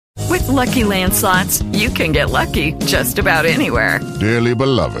Lucky Land Slots, you can get lucky just about anywhere. Dearly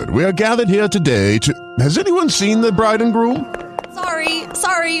beloved, we are gathered here today to... Has anyone seen the bride and groom?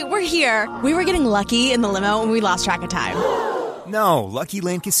 Sorry, we're here. We were getting lucky in the limo and we lost track of time. No, Lucky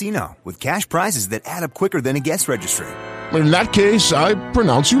Land Casino, with cash prizes that add up quicker than a guest registry. In that case, I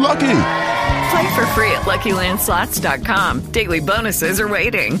pronounce you lucky. Play for free at LuckyLandSlots.com. Daily bonuses are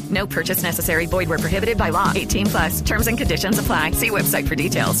waiting. No purchase necessary. Void where prohibited by law. 18+. Terms and conditions apply. See website for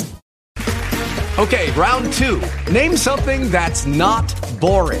details. Okay, round two. Name something that's not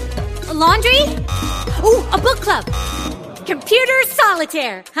boring. A laundry? Ooh, a book club. Computer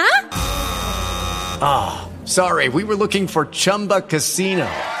solitaire, huh? Ah, sorry, we were looking for Chumba Casino.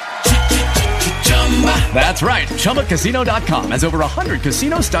 That's right, ChumbaCasino.com has over 100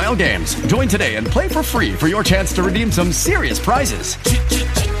 casino-style games. Join today and play for free for your chance to redeem some serious prizes.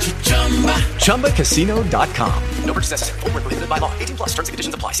 ChumbaCasino.com. No purchase necessary. Void where prohibited by law. 18+. Terms and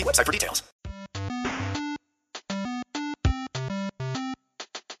conditions apply. See website for details.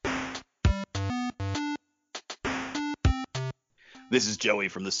 This is Joey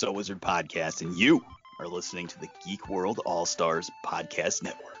from the So Wizard Podcast, and you are listening to the Geek World All-Stars Podcast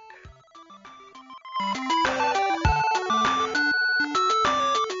Network.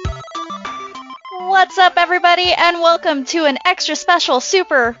 What's up, everybody, and welcome to an extra special,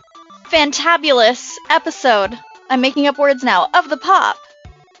 super fantabulous episode, I'm making up words now, of the Pop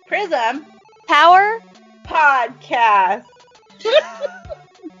Prism Power Podcast.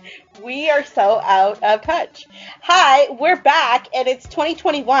 We are so out of touch. Hi, we're back, and it's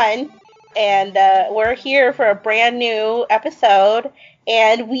 2021, and we're here for a brand new episode,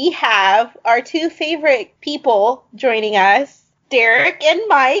 and we have our two favorite people joining us, Derek and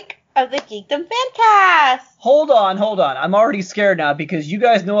Mike of the Geekdom Fancast. Hold on. I'm already scared now because you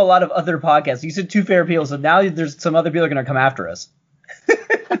guys know a lot of other podcasts. You said two favorite people, so now there's some other people are going to come after us.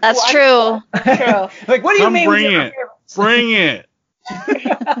 That's true. Like, what do you mean? Bring it.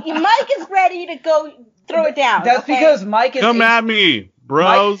 Mike is ready to go throw it down. That's okay? Because Mike is Come at me,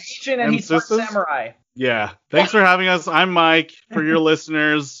 bros. Mike's Asian and he's part samurai. Yeah. Thanks for having us. I'm Mike. For your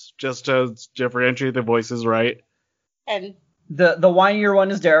listeners, just to differentiate the voices, right? And the whinier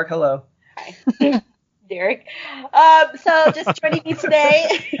one is Derek. Hello. Hi. Derek. So just joining me today.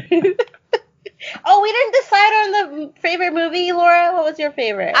 Oh, we didn't decide on the favorite movie, Laura. What was your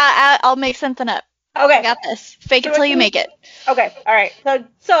favorite? I'll make something up. Okay. I got this. Fake it till you make it. Okay. All right.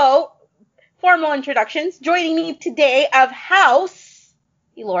 So formal introductions. Joining me today of House,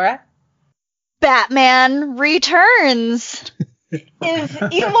 Elora. Batman Returns. Is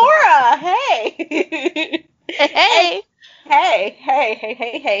Elora. Hey.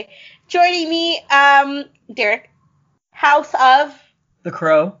 Hey. Joining me, Derek. House of The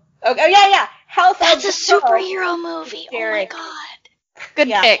Crow. Okay. Yeah. House That's of a superhero movie. Derek. Oh my god. Good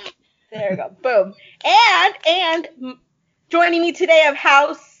pick. There we go. Boom. And joining me today of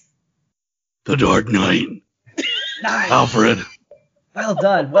House The Dark Knight. Nice. Alfred. Well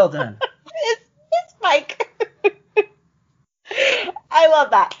done. It's Mike. I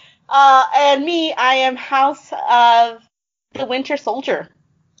love that. And me, I am House of the Winter Soldier.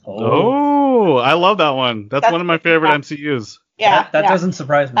 Oh, I love that one. That's one of my favorite MCUs. Yeah. That doesn't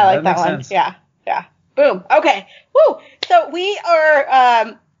surprise me. I like that that makes one. sense. Yeah. Boom. Okay. Woo. So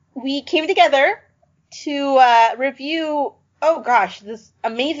we came together to review, this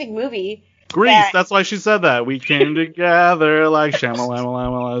amazing movie. Grease, that's why she said that. We came together like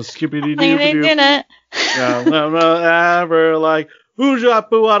shamalama skippity-doo-doo. Yeah, ever like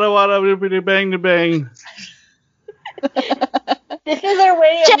hoo-ja-poo, wada-wada, bippity-bang-da-bang. This is our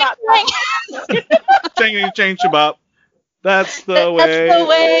way of not Change shabop. That's the way. That's the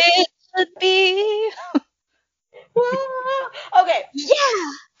way it should be. Okay.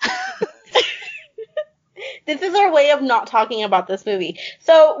 Yeah. This is our way of not talking about this movie.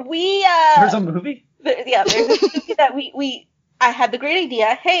 So we There's a movie? There's a movie that I had the great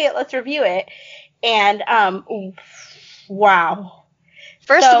idea, hey, let's review it. And wow.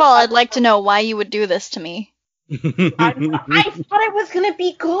 First of all, I'd like to know why you would do this to me. I thought it was going to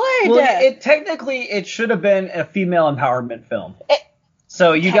be good. Well, it should have been a female empowerment film.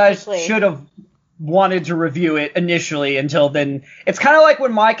 So you guys should have wanted to review it initially until then. It's kind of like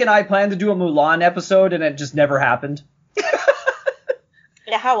when Mike and I planned to do a Mulan episode and it just never happened.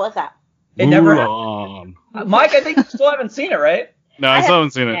 Yeah, how was that? It never happened. Mike, I think you still haven't seen it, right? No, I still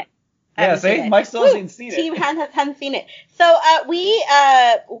haven't seen it. Yeah, see? Mike still hasn't seen it. Team hasn't seen it. So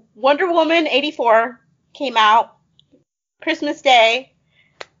Wonder Woman 84 came out Christmas Day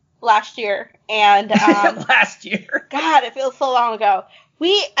last year. And last year. God, it feels so long ago.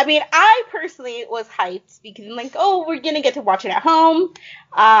 I personally was hyped because I'm like, oh, we're gonna get to watch it at home.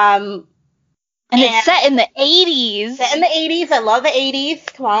 And it's set in the 80s. Set in the 80s. I love the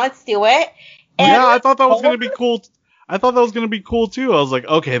 80s. Come on, let's do it. And yeah, I thought that was gonna be cool. I thought that was gonna be cool too. I was like,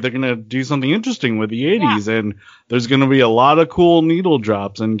 okay, they're gonna do something interesting with the 80s, and there's gonna be a lot of cool needle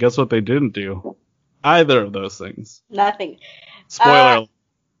drops. And guess what? They didn't do either of those things. Nothing. Spoiler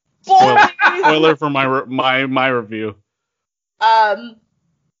for my review.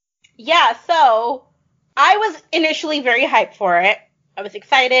 Yeah, so I was initially very hyped for it. I was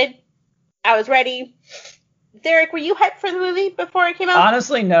excited. I was ready. Derek, were you hyped for the movie before it came out?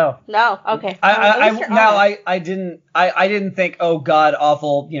 Honestly, no. No, okay. I didn't think, oh god,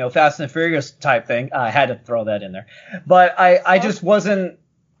 awful, Fast and Furious type thing. I had to throw that in there, but I just wasn't.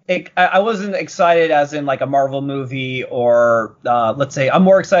 I wasn't excited as in like a Marvel movie or let's say I'm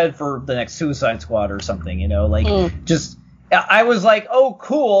more excited for the next Suicide Squad or something, just I was like, oh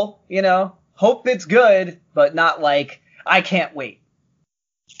cool, hope it's good, but not like I can't wait.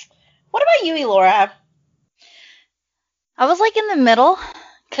 What about you, Elora? I was like in the middle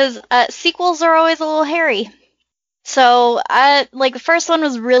because sequels are always a little hairy. So the first one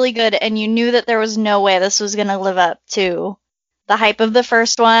was really good and you knew that there was no way this was going to live up to the hype of the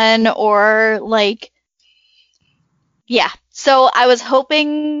first one or so I was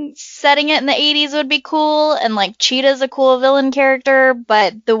hoping setting it in the 80s would be cool and Cheetah's a cool villain character,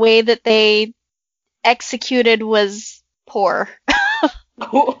 but the way that they executed was poor.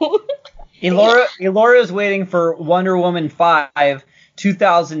 Elora is waiting for Wonder Woman 5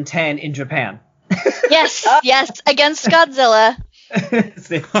 2010 in Japan. Yes, against Godzilla.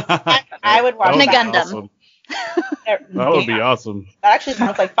 I would watch that. Gundam. Awesome. That would be awesome. That actually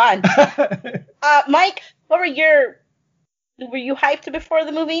sounds like fun. Mike, were you hyped before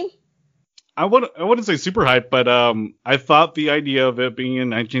the movie? I wouldn't say super hyped, but I thought the idea of it being in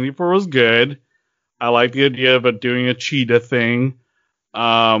 1984 was good. I like the idea of it doing a cheetah thing.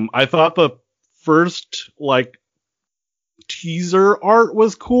 I thought the first teaser art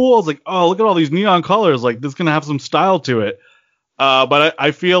was cool. I was like, oh, look at all these neon colors. This is gonna have some style to it. But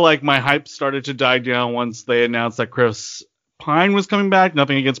I feel like my hype started to die down once they announced that Chris Pine was coming back.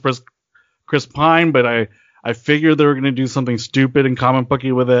 Nothing against Chris Pine, but I figured they were going to do something stupid and comic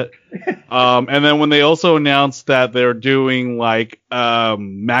booky with it. And then when they also announced that they're doing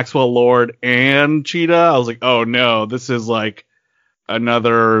Maxwell Lord and Cheetah, I was like, oh no, this is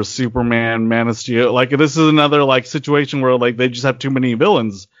another Superman, Man of Steel. This is another situation where they just have too many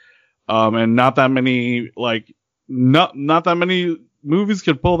villains. And not that many not that many movies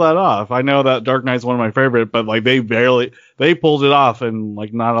could pull that off. I know that Dark Knight's one of my favorite, but they pulled it off, and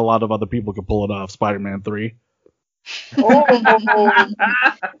not a lot of other people could pull it off. Spider-Man 3.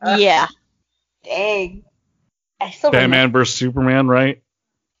 Yeah. Dang. Batman vs Superman, right?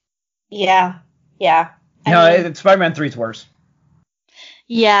 Yeah. No, Spider-Man 3's worse.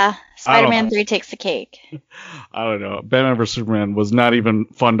 Yeah, Spider-Man 3 takes the cake. I don't know. Batman vs Superman was not even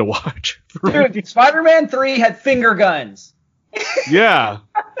fun to watch. Dude, Spider-Man 3 had finger guns. Yeah.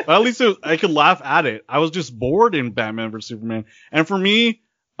 At least I could laugh at it. I was just bored in Batman vs Superman. And for me,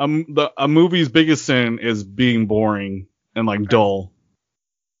 a movie's biggest sin is being boring and dull.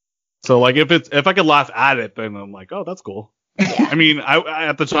 So if I could laugh at it, then I'm like, oh, that's cool. Yeah. I mean, I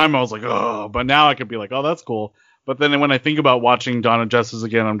at the time I was like, oh, but now I could be like, oh, that's cool. But then when I think about watching Dawn of Justice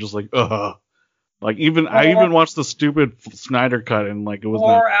again, I'm just like, ugh. I even watched the stupid Snyder cut and it was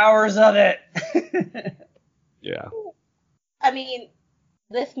 4 hours of it. Yeah. I mean,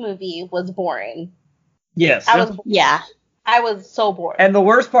 this movie was boring. Yes. I was so bored. And the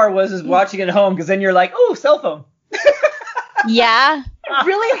worst part was watching it at home because then you're like, oh, cell phone. Yeah.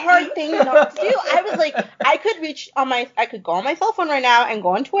 Really hard thing not to do. I was like, I could go on my cell phone right now and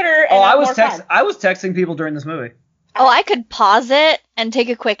go on Twitter. And I was texting people during this movie. Oh, I could pause it and take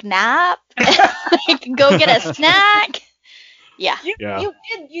a quick nap. Go get a snack. Yeah. You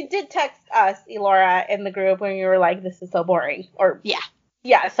did text us, Elora, in the group when you were like, this is so boring. Or yeah.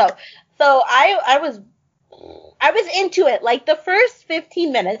 So I was into it. The first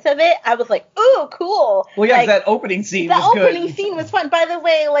 15 minutes of it, I was like, ooh, cool. Well, yeah, that opening scene was good. The opening scene was fun. By the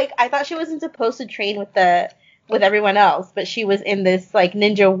way, I thought she wasn't supposed to train with everyone else, but she was in this,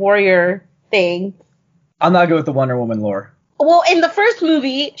 ninja warrior thing. I'm not good with the Wonder Woman lore. Well, in the first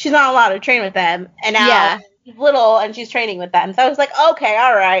movie, she's not allowed to train with them, and now she's little and she's training with them. So I was like, okay,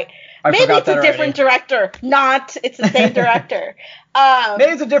 all right. Maybe it's a different director. It's the same director.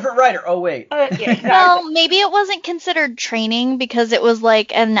 Maybe it's a different writer. Oh, wait. Yeah, exactly. Well, maybe it wasn't considered training because it was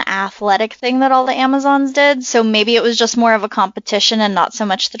an athletic thing that all the Amazons did. So maybe it was just more of a competition and not so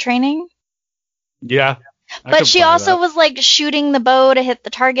much the training. Yeah. But she also was like shooting the bow to hit the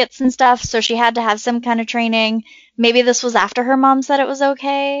targets and stuff, so she had to have some kind of training. Maybe this was after her mom said it was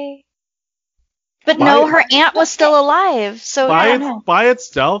okay. But no, her aunt was still alive, so by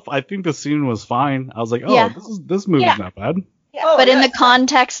itself, I think the scene was fine. I was like, this movie's not bad. Yeah. But in the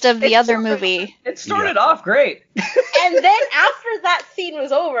context of the other movie, it started off great. And then after that scene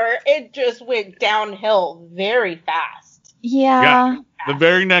was over, it just went downhill very fast. Yeah. The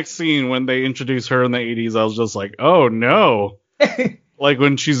very next scene when they introduced her in the 80s, I was just like, oh no. Like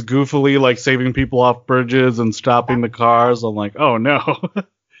when she's goofily like saving people off bridges and stopping the cars, I'm like, oh no.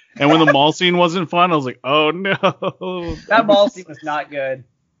 And when the mall scene wasn't fun, I was like, oh no. That mall scene was not good.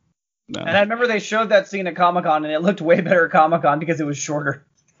 No. And I remember they showed that scene at Comic-Con, and it looked way better at Comic-Con because it was shorter.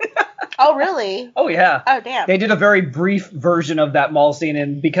 Oh, really? Oh, yeah. Oh, damn. They did a very brief version of that mall scene,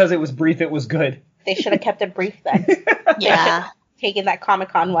 and because it was brief, it was good. They should have kept it brief then. Yeah. Taken that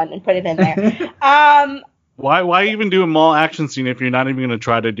Comic-Con one and put it in there. Why even do a mall action scene if you're not even going to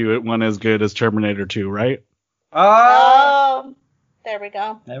try to do it one as good as Terminator 2, right? There we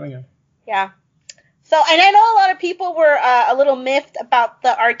go. There we go. Yeah. So, and I know a lot of people were a little miffed about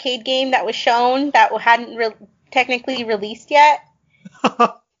the arcade game that was shown that hadn't technically released yet.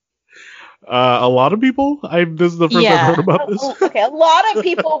 A lot of people? This is the first I've heard about this. Okay, a lot of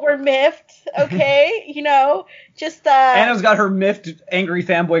people were miffed. Okay, you know, just Anna's got her miffed angry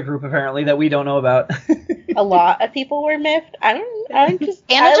fanboy group apparently that we don't know about. A lot of people were miffed. Anna just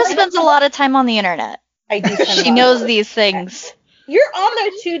spends a lot of time on the internet. I do. She knows these things. You're on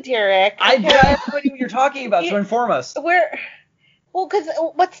there too, Derek. I have no idea what you're talking about, so inform us. Because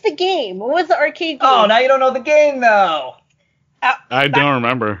what's the game? What was the arcade game? Oh, now you don't know the game, though. I don't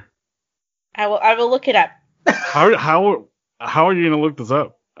remember. I will look it up. How are you going to look this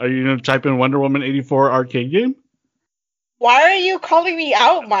up? Are you going to type in Wonder Woman 84 arcade game? Why are you calling me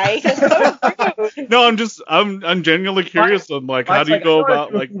out, Mike? That's so rude. No, I'm genuinely curious on like how do you go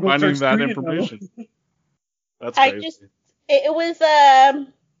about like finding that information? That's crazy. It was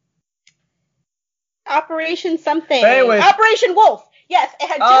Operation something. Anyways. Operation Wolf. Yes, it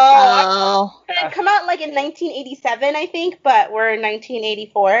had just come out like in 1987, I think, but we're in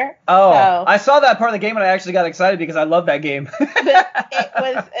 1984. Oh, so. I saw that part of the game and I actually got excited because I love that game.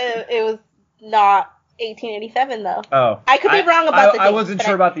 But it was not 1887 though. Oh, I could be wrong about the date. I wasn't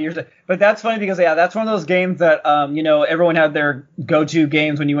sure about the years, but that's funny because that's one of those games that everyone had their go-to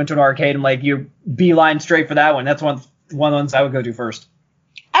games when you went to an arcade and like you beeline straight for that one. That's one of the ones I would go to first.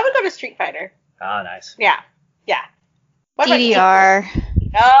 I would go to Street Fighter. Ah, nice. Yeah. What DDR.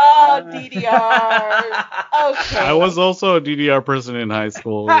 Oh, DDR. Okay. I was also a DDR person in high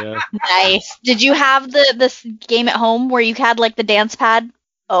school. Yeah. Nice. Did you have this game at home where you had like the dance pad?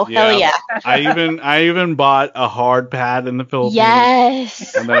 Oh, hell yeah. I even bought a hard pad in the Philippines.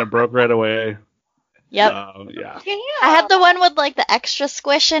 Yes. And then it broke right away. Yep. Yeah. I had the one with like the extra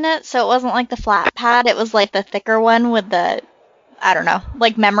squish in it, so it wasn't like the flat pad. It was like the thicker one with the, I don't know,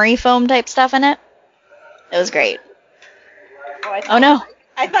 like memory foam type stuff in it. It was great. Oh no.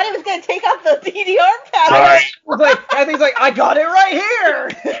 I thought it was going to take out the DDR pad. Sorry. I think like, I got it right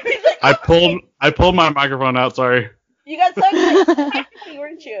here. I pulled my microphone out, sorry. You got so excited,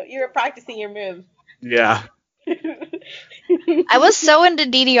 weren't you? You were practicing your moves. Yeah. I was so into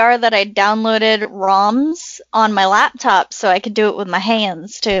DDR that I downloaded ROMs on my laptop so I could do it with my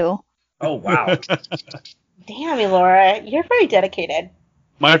hands too. Oh, wow. Damn, Elora, you're very dedicated.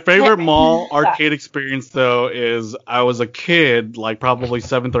 My favorite mall arcade experience, though, is I was a kid, like probably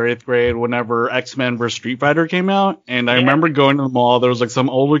 7th or 8th grade, whenever X-Men vs. Street Fighter came out. And I remember going to the mall. There was like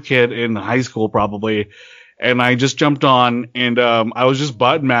some older kid in high school probably. And I just jumped on and I was just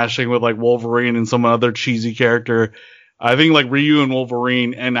button mashing with like Wolverine and some other cheesy character. I think like Ryu and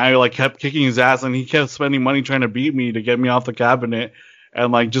Wolverine. And I like kept kicking his ass and he kept spending money trying to beat me to get me off the cabinet.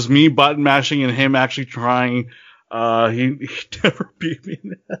 And like just me button mashing and him actually trying. He never beat me.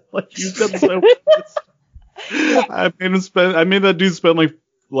 Like he's done so much. I made that dude spend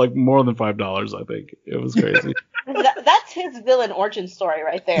like more than $5. I think it was crazy. That's his villain origin story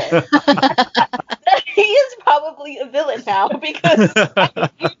right there. He is probably a villain now because.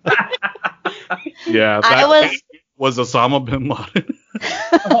 Yeah, that was Osama bin Laden.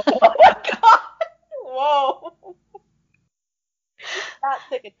 Oh my god! Whoa. That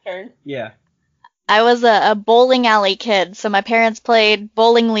took a turn. Yeah. I was a bowling alley kid, so my parents played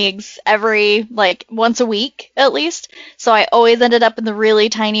bowling leagues once a week, at least. So I always ended up in the really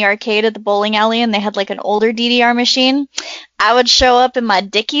tiny arcade at the bowling alley, and they had like an older DDR machine. I would show up in my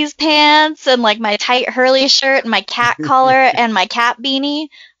Dickies pants and like my tight Hurley shirt and my cat collar and my cat beanie.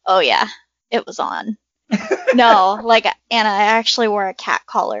 Oh yeah, it was on. No, like, Anna, I actually wore a cat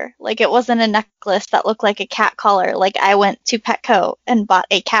collar. Like, it wasn't a necklace that looked like a cat collar. Like, I went to Petco and bought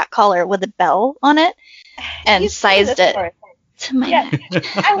a cat collar with a bell on it and sized it to my neck.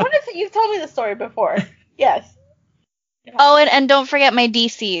 I wanted to. You've told me the story before. Yes. Oh, and don't forget my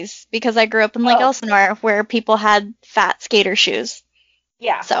DCs, because I grew up in Lake Elsinore, where people had fat skater shoes.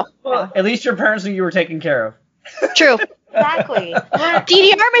 Yeah. So. Well, at least your parents knew you were taken care of. True. Exactly.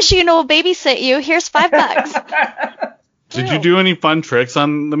 DDR machine will babysit you. Here's $5. Did you do any fun tricks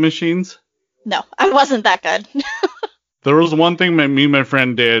on the machines? No, I wasn't that good. There was one thing me and my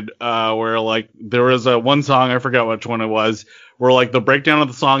friend did, where like there was one song, I forgot which one it was, where like the breakdown of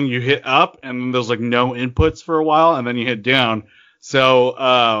the song, you hit up and then there's like no inputs for a while and then you hit down.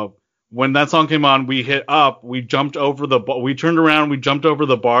 So when that song came on, we hit up, we turned around, we jumped over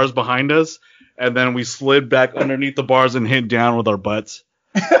the bars behind us, and then we slid back underneath the bars and hit down with our butts.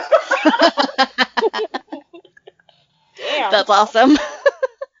 Damn. That's awesome.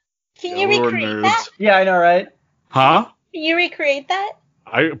 Can you recreate that? Yeah, I know, right? Huh? Can you recreate that?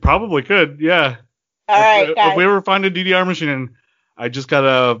 I probably could, yeah. All right, guys. If we ever find a DDR machine, I just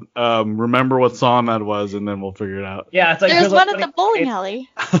gotta remember what song that was, and then we'll figure it out. Yeah, it's like there's one at the bowling alley.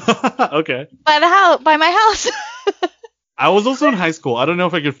 Okay. By my house. I was also in high school. I don't know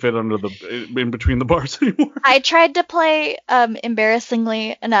if I could fit in between the bars anymore. I tried to play,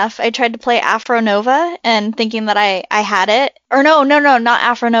 embarrassingly enough, I tried to play Afro Nova and thinking that I had it. Or no, not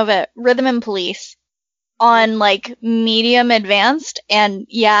Afro Nova, Rhythm and Police on like medium advanced. And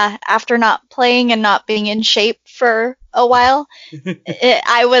yeah, after not playing and not being in shape for a while,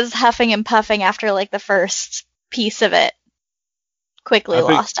 I was huffing and puffing after like the first piece of it. Quickly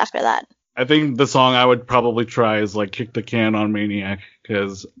lost after that. I think the song I would probably try is like Kick the Can on Maniac,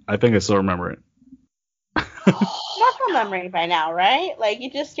 because I think I still remember it. Muscle memory by now, right? Like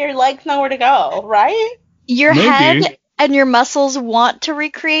your legs know where to go, right? Your head and your muscles want to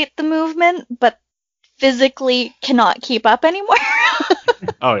recreate the movement, but physically cannot keep up anymore.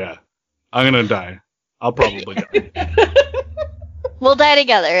 Oh yeah. I'm gonna die. I'll probably die. We'll die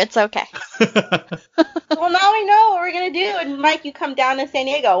together. It's okay. Well, now we know what we're going to do. And, Mike, you come down to San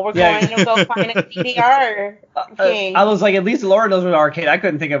Diego. We're going to go find a DDR thing. I was like, at least Laura knows what an arcade. I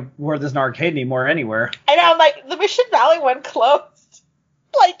couldn't think of where there's an arcade anymore anywhere. I know. I'm like, the Mission Valley one closed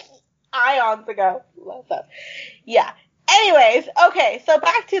like ions ago. Love that. Yeah. Anyways, okay. So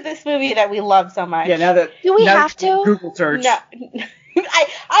back to this movie that we love so much. Yeah, now that... Do we have to? Google search. No. I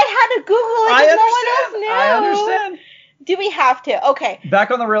had to Google it because no one else knew. I understand. Do we have to? Okay.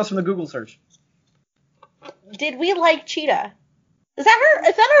 Back on the rails from the Google search. Did we like Cheetah? Is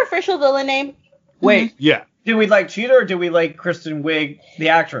that her official villain name? Wait. Yeah. Did we like Cheetah or did we like Kristen Wiig, the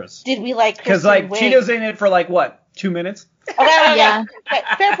actress? Did we like Kristen Wiig? Because like Cheetah's in it for like what, 2 minutes? Okay. Yeah. Okay.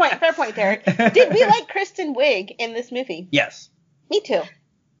 Fair point, Derek. Did we like Kristen Wiig in this movie? Yes. Me too.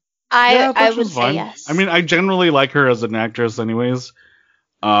 I would say yes. I mean, I generally like her as an actress, anyways.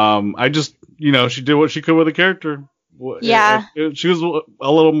 I just, she did what she could with the character. Yeah. She was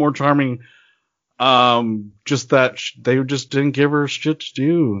a little more charming. Just that they just didn't give her shit to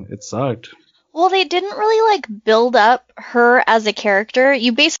do. It sucked. Well, they didn't really like build up her as a character.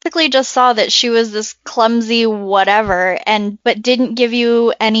 You basically just saw that she was this clumsy whatever, but didn't give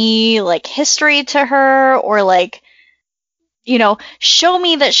you any like history to her or like, show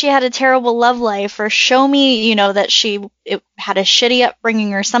me that she had a terrible love life or show me, that she had a shitty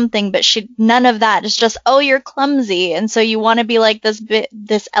upbringing or something, but none of that. It's just, oh, you're clumsy. And so you want to be like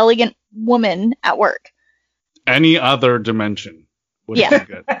this elegant woman at work. Any other dimension would have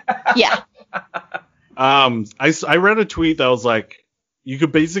been good. Yeah. I read a tweet that was like, you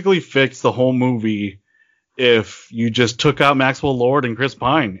could basically fix the whole movie if you just took out Maxwell Lord and Chris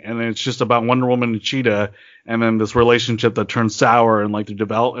Pine, and then it's just about Wonder Woman and Cheetah, and then this relationship that turns sour and like the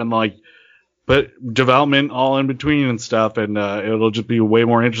development all in between and stuff, and it'll just be way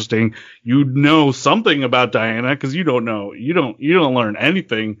more interesting. You know something about Diana because you don't know. You don't learn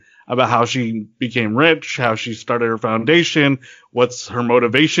anything about how she became rich, how she started her foundation, what's her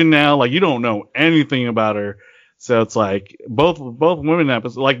motivation now. Like, you don't know anything about her. So it's like both women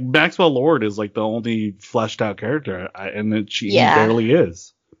episodes, like Maxwell Lord is like the only fleshed out character, and that she barely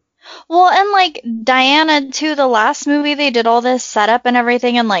is. Well, and like Diana too, the last movie they did all this setup and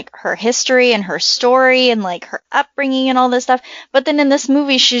everything, and like her history and her story and like her upbringing and all this stuff. But then in this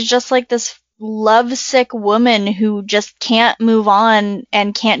movie, she's just like this lovesick woman who just can't move on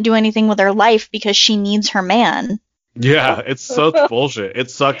and can't do anything with her life because she needs her man. Yeah, it's such bullshit.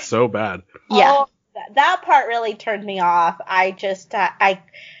 It sucks so bad. Yeah. That part really turned me off. I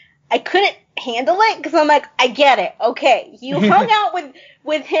I couldn't handle it because I'm like, I get it. Okay, you hung out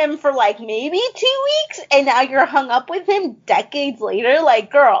with him for like maybe 2 weeks, and now you're hung up with him decades later.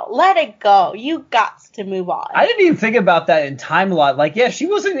 Like, girl, let it go. You got to move on. I didn't even think about that in time a lot. Like, yeah, she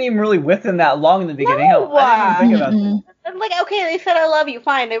wasn't even really with him that long in the beginning. No. I didn't even think about that. Like, okay, they said I love you,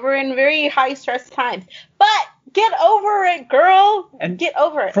 fine. They were in very high stress times, but get over it, girl. And get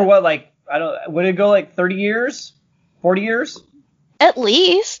over it. For what, like, would it go like 30 years? 40 years? At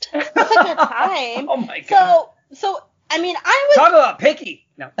least. That's a good time. Oh my god. So I mean, I was... Talk about picky.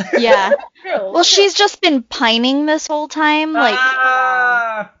 No. Yeah. Well, she's just been pining this whole time. Like,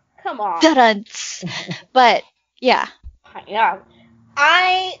 come on. Da-dunts. But, yeah. Yeah.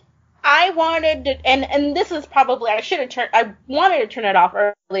 I wanted to... And this is probably... I wanted to turn it off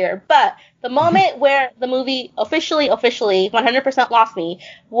earlier, but the moment where the movie officially 100% lost me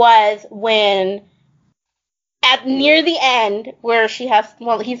was when... near the end, where she has,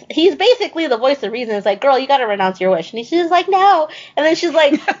 well, he's basically the voice of reason. It's like, girl, you gotta renounce your wish. And she's like, no. And then she's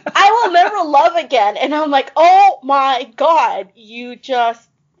like, I will never love again. And I'm like, oh my god, you just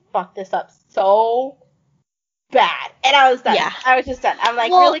fucked this up so bad. And I was done. Yeah. I was just done. I'm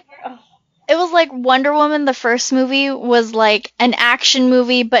like, really? Oh. It was like Wonder Woman, the first movie, was like an action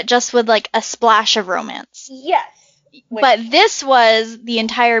movie, but just with like a splash of romance. Yes. But the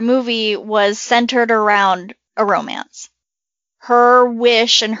entire movie was centered around a romance. Her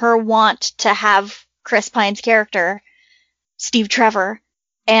wish and her want to have Chris Pine's character, Steve Trevor,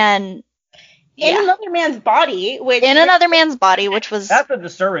 and in another man's body, which was... That's the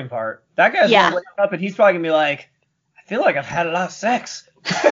disturbing part. That guy's gonna wake up and he's probably gonna be like, I feel like I've had a lot of sex.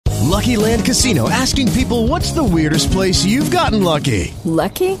 Lucky Land Casino, asking people, what's the weirdest place you've gotten lucky?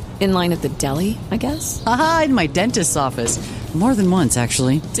 Lucky? In line at the deli, I guess? Aha, in my dentist's office. More than once,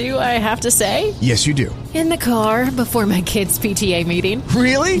 actually. Do I have to say? Yes, you do. In the car before my kids' PTA meeting.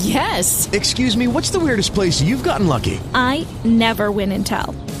 Really? Yes. Excuse me, what's the weirdest place you've gotten lucky? I never win and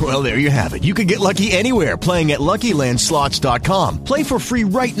tell. Well, there you have it. You can get lucky anywhere, playing at LuckyLandSlots.com. Play for free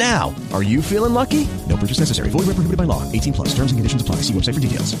right now. Are you feeling lucky? No purchase necessary. Void where prohibited by law. 18+. Terms and conditions apply. See website for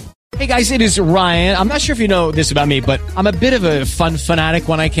details. Hey guys, it is Ryan. I'm not sure if you know this about me, but I'm a bit of a fun fanatic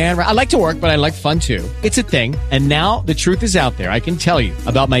when I can. I like to work, but I like fun too. It's a thing. And now the truth is out there. I can tell you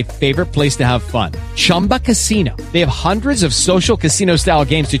about my favorite place to have fun. Chumba Casino. They have hundreds of social casino style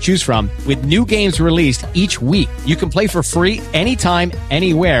games to choose from with new games released each week. You can play for free anytime,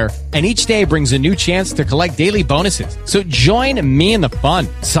 anywhere. And each day brings a new chance to collect daily bonuses. So join me in the fun.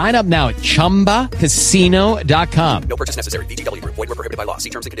 Sign up now at ChumbaCasino.com. No purchase necessary. VGW Group. Void where prohibited by law. See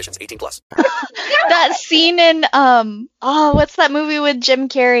terms and conditions. 18+. That scene in, what's that movie with Jim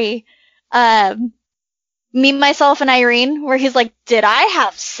Carrey? Me, Myself, and Irene, where he's like, did I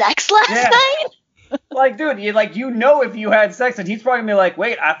have sex last night? Like, dude, you know if you had sex, and he's probably gonna be like,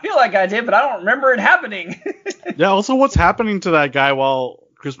 wait, I feel like I did, but I don't remember it happening. Yeah, also, what's happening to that guy while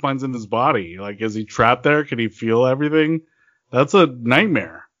Chris Pine's in his body? Like, is he trapped there? Can he feel everything? That's a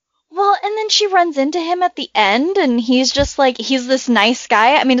nightmare. Well, and then she runs into him at the end, and he's just like, he's this nice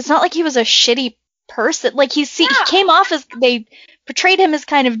guy. I mean, it's not like he was a shitty person. Like, he came off as, they portrayed him as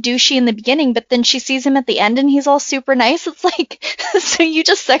kind of douchey in the beginning, but then she sees him at the end, and he's all super nice. It's like, so you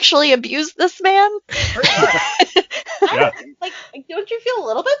just sexually abused this man? Yeah. Like, don't you feel a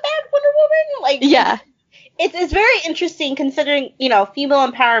little bit bad, Wonder Woman? Like, yeah. It's very interesting considering,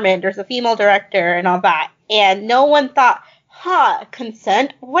 female empowerment, there's a female director and all that, and no one thought,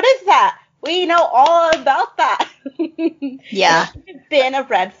 consent? What is that? We know all about that. Yeah. It's been a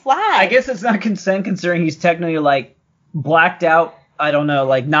red flag. I guess it's not consent considering he's technically, like, blacked out, I don't know,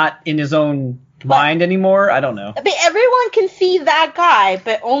 like, not in his own mind anymore. I don't know. But everyone can see that guy,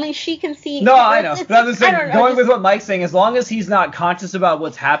 but only she can see... No, I know. But I'm just saying, going with what Mike's saying, as long as he's not conscious about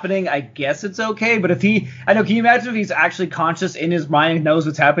what's happening, I guess it's okay. But if can you imagine if he's actually conscious in his mind and knows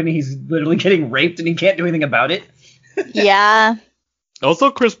what's happening, he's literally getting raped and he can't do anything about it? Yeah. Also,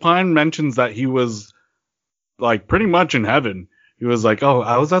 Chris Pine mentions that he was, like, pretty much in heaven. He was like, oh,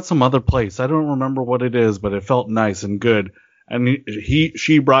 I was at some other place. I don't remember what it is, but it felt nice and good. And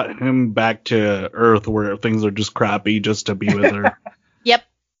she brought him back to Earth where things are just crappy just to be with her. Yep.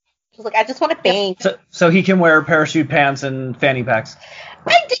 She's like, I just want to bang. So he can wear parachute pants and fanny packs.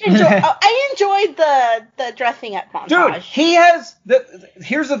 I enjoyed the dressing up montage. Dude, he has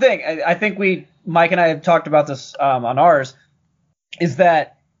here's the thing. I think Mike and I have talked about this on ours, is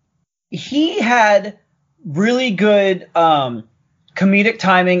that he had really good comedic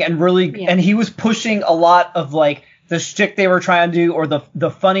timing and and he was pushing a lot of like the shtick they were trying to do or the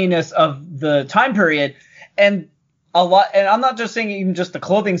funniness of the time period. And a lot, and I'm not just saying even just the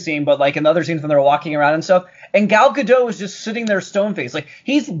clothing scene, but like in the other scenes when they're walking around and stuff. And Gal Gadot is just sitting there stone faced. Like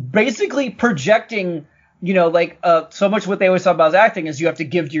he's basically projecting, you know, like so much what they always talk about as acting is you have to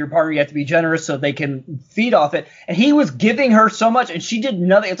give to your partner, you have to be generous so they can feed off it. And he was giving her so much and she did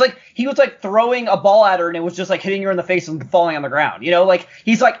nothing. It's like he was like throwing a ball at her and it was just like hitting her in the face and falling on the ground. You know, like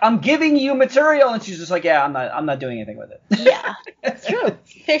he's like, I'm giving you material, and she's just like, yeah, I'm not doing anything with it. Yeah, it's true.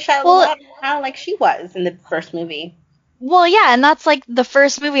 Fish out of the water, kind of like she was in the first movie. Well, yeah, and that's like the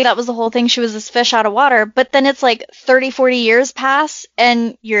first movie, that was the whole thing. She was this fish out of water, but then it's like 30, 40 years pass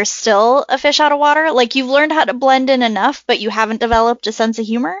and you're still a fish out of water. Like you've learned how to blend in enough, but you haven't developed a sense of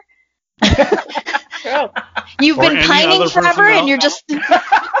humor. True. You've been pining forever and you're just...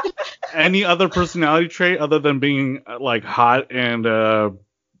 Any other personality trait other than being like hot and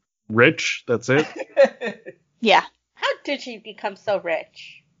rich? That's it? Yeah. How did she become so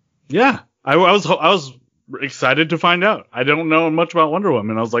rich? Yeah. I was excited to find out. I don't know much about Wonder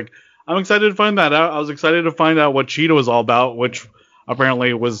Woman. I was like, I'm excited to find that out. I was excited to find out what Cheetah was all about, which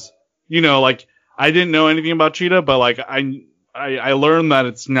apparently was, you know, like I didn't know anything about Cheetah, but like I learned that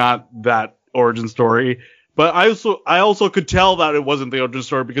it's not that origin story. But I also could tell that it wasn't the origin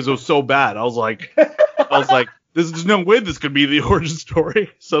story because it was so bad. I was like, there's no way this could be the origin story.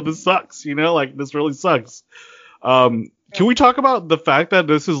 So this sucks, you know, like this really sucks. Can we talk about the fact that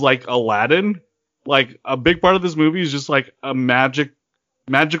this is like Aladdin? Like a big part of this movie is just like a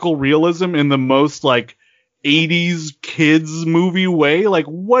magical realism in the most like 80s kids movie way. Like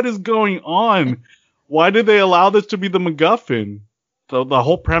what is going on? Why did they allow this to be the MacGuffin? The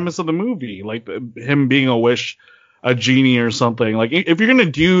whole premise of the movie, like him being a genie or something. Like if you're gonna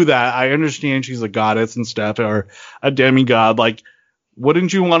do that, I understand she's a goddess and stuff or a demigod. Like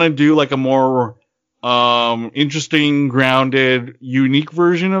wouldn't you want to do like a more interesting, grounded, unique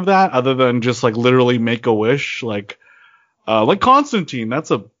version of that, other than just like literally make a wish, like Constantine? That's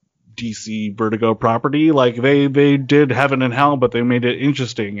a DC Vertigo property. Like they did Heaven and Hell, but they made it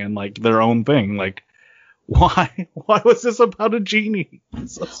interesting and like their own thing. Like why was this about a genie?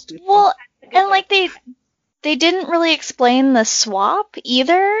 It's so stupid. Well, and like they didn't really explain the swap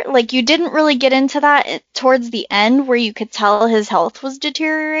either. Like you didn't really get into that towards the end where you could tell his health was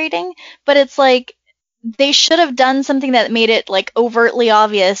deteriorating, but it's like they should have done something that made it like overtly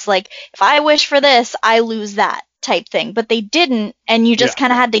obvious, like if I wish for this, I lose that type thing. But they didn't, and you just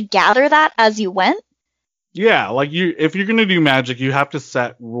kind of had to gather that as you went. Yeah, like if you're gonna do magic, you have to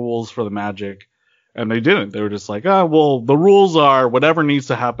set rules for the magic, and they didn't. They were just like, oh well, the rules are whatever needs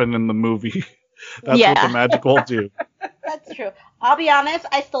to happen in the movie. That's what the magic will do. That's true. I'll be honest,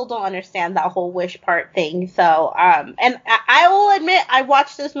 I still don't understand that whole wish part thing. So, and I will admit, I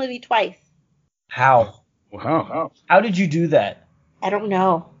watched this movie twice. How? Wow. How did you do that? I don't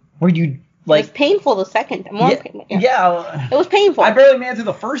know. Were you like... It was painful the second time. Yeah. It was painful. I barely made it through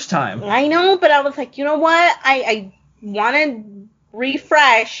the first time. I know, but I was like, you know what? I want to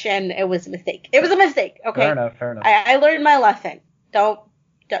refresh, and it was a mistake. It was a mistake, okay? Fair enough. I learned my lesson.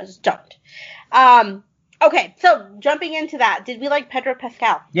 Just don't. Okay, so jumping into that, did we like Pedro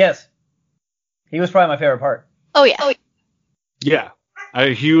Pascal? Yes. He was probably my favorite part. Oh, yeah. Yeah.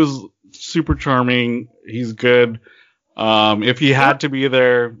 He was super charming. He's good. If he had to be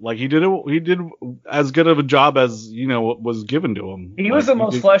there, like he did as good of a job as, you know, was given to him. He was the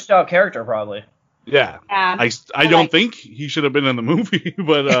most fleshed out character, probably. Yeah. I don't think he should have been in the movie,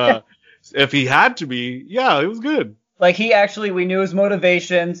 but if he had to be, yeah, it was good. Like he actually, we knew his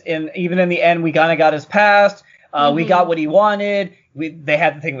motivations, and even in the end, we kind of got his past. We got what he wanted. They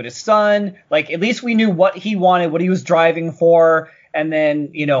had the thing with his son. Like at least we knew what he wanted, what he was driving for, and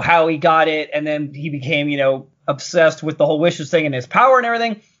then, you know, how he got it, and then he became, you know, obsessed with the whole wishes thing and his power and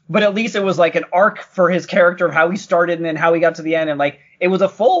everything. But at least it was like an arc for his character of how he started and then how he got to the end, and like it was a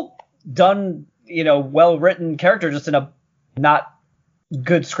full done, you know, well written character, just in a not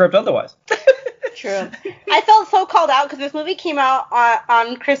good script otherwise. True. I felt so called out because this movie came out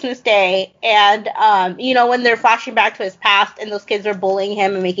on Christmas Day, and you know, when they're flashing back to his past and those kids are bullying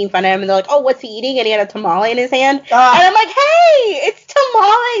him and making fun of him, and they're like, oh, what's he eating? And he had a tamale in his hand. And I'm like, hey, it's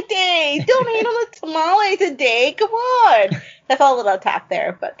tamale day. Don't eat on a tamale today. Come on. I felt a little attacked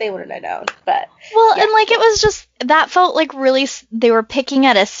there, but they wouldn't have known. But well, yeah. And like it was just, that felt like really, they were picking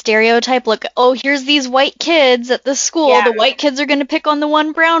at a stereotype. Like, oh, here's these white kids at the school. Yeah. The white kids are going to pick on the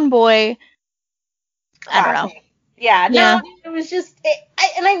one brown boy. I don't know. Yeah, no, it was just,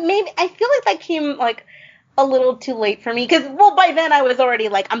 I feel like that came like a little too late for me because, well, by then I was already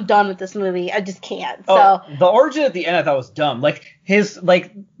like, I'm done with this movie. I just can't. So the origin at the end I thought was dumb. Like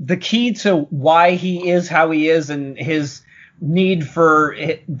the key to why he is how he is and his need for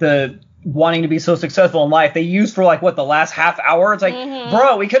the wanting to be so successful in life, they used for like the last half hour. It's like,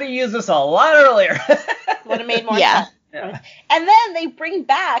 bro, we could have used this a lot earlier. Would have made more sense. Yeah. And then they bring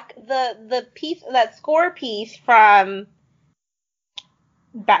back the piece, that score piece from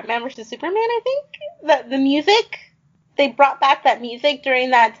Batman vs Superman, I think. The music. They brought back that music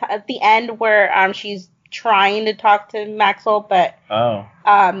during that at the end where she's trying to talk to Maxwell, but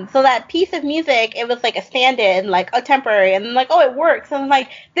so that piece of music, it was like a stand-in, like a temporary, and like, it works. And I'm like,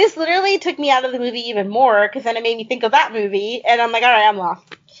 this literally took me out of the movie even more, because then it made me think of that movie, and I'm like, all right, I'm lost.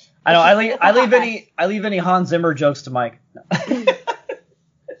 I know. I leave any Hans Zimmer jokes to Mike. I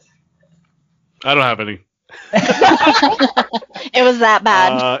don't have any. It was that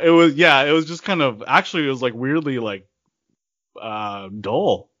bad. It was just kind of, actually, it was like weirdly like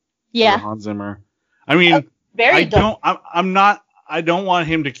dull. Yeah. Hans Zimmer. I mean, very dull. I don't want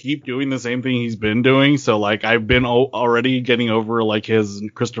him to keep doing the same thing he's been doing. So like, I've been already getting over like his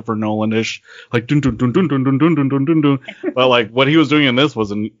Christopher Nolan-ish, like dun dun dun dun dun dun dun dun dun dun dun. But like, what he was doing in this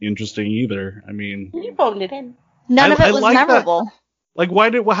wasn't interesting either. I mean, you phoned it in. None of it was memorable. Like,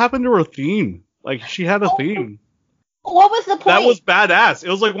 what happened to her theme? Like, she had a theme. What was the point? That was badass. It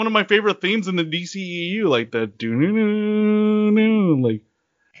was like one of my favorite themes in the DCEU, like the like,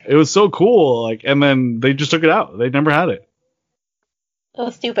 it was so cool. Like, and then they just took it out. They never had it. It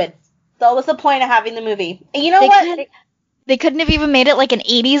was stupid. That was the point of having the movie. And you know what? They couldn't have even made it like an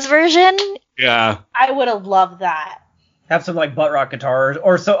 80s version. Yeah. I would have loved that. Have some like butt rock guitars,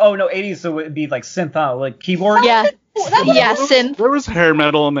 or 80s, so it would be like synth, like keyboard. Yeah. Yeah, synth. There was hair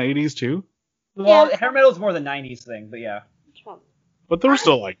metal in the 80s too. Well, hair metal is more the 90s thing, but yeah. But there were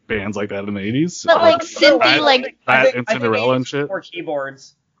still like bands like that in the 80s. But like synthy, like Bat and Cinderella and shit. More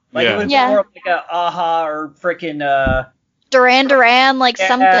keyboards. Like it was more like a Aha or freaking Duran Duran, like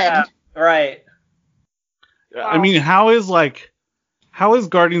something. Right. I mean, how is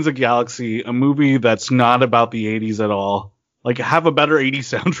Guardians of the Galaxy a movie that's not about the 80s at all? Like, have a better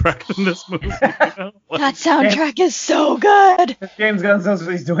 80s soundtrack than this movie. You know? That soundtrack is so good. James Gunn knows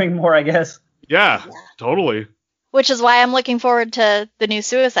what he's doing more, I guess. Yeah, totally. Which is why I'm looking forward to the new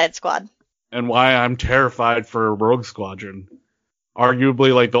Suicide Squad. And why I'm terrified for Rogue Squadron.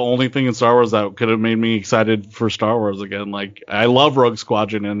 Arguably, like, the only thing in Star Wars that could have made me excited for Star Wars again. Like, I love Rogue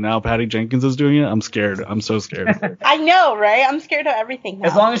Squadron, and now Patty Jenkins is doing it. I'm scared. I'm so scared. I know, right? I'm scared of everything now.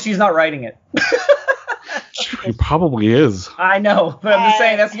 As long as she's not writing it. She probably is. I know, but I'm just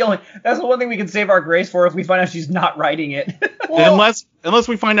saying that's the one thing we can save our grace for if we find out she's not writing it. Well, unless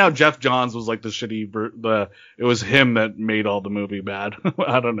we find out Jeff Johns was like the shitty, it was him that made all the movie bad.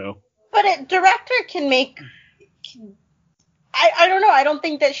 I don't know. But a director can make. I don't know. I don't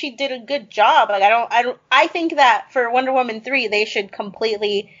think that she did a good job. Like I think that for Wonder Woman 3 they should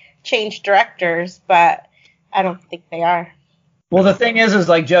completely change directors, but I don't think they are. Well, the thing is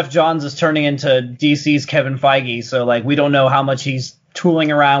like Jeff Johns is turning into DC's Kevin Feige, so like we don't know how much he's tooling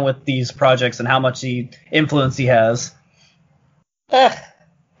around with these projects and how much influence he has. Ugh.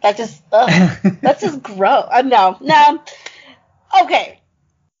 That's just gross. No. Okay.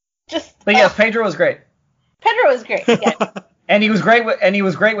 But yes, Pedro was great. Pedro was great. Yes. And he was great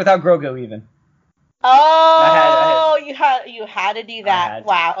without Grogu even. Oh, you had to do that.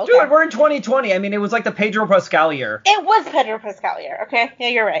 Wow. Okay. Dude, we're in 2020. I mean, it was like the Pedro Pascal year. It was Pedro Pascal year. Okay, yeah,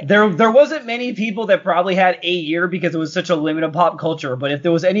 you're right. There wasn't many people that probably had a year because it was such a limited pop culture. But if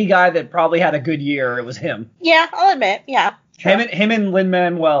there was any guy that probably had a good year, it was him. Yeah, I'll admit. Yeah. Him and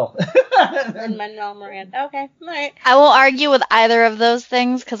Lin-Manuel. Lin-Manuel Miranda. Okay, all right. I won't argue with either of those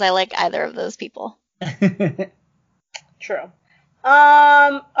things because I like either of those people. True.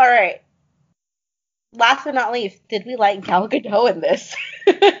 All right. Last but not least, did we like Gal Gadot in this?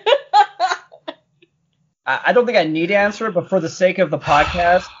 I don't think I need to answer it, but for the sake of the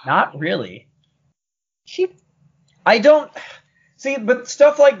podcast, not really. I don't see, but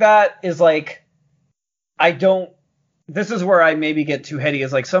stuff like that is like, this is where I maybe get too heady,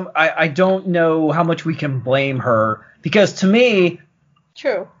 is like I don't know how much we can blame her, because to me,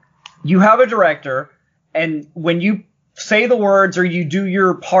 true, you have a director, and when you say the words or you do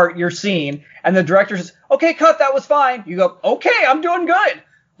your part, your scene, and the director says, okay, cut, that was fine. You go, okay, I'm doing good.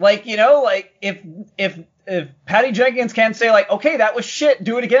 Like, you know, like if Patty Jenkins can't say like, okay, that was shit,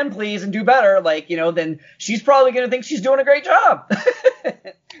 do it again, please, and do better, like, you know, then she's probably going to think she's doing a great job.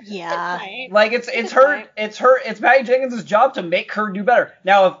 Yeah. Like it's Patty Jenkins' job to make her do better.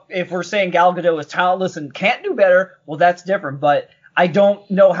 Now, if we're saying Gal Gadot is talentless and can't do better, well, that's different, but I don't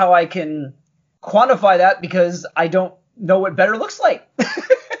know how I can quantify that because I don't know what better looks like.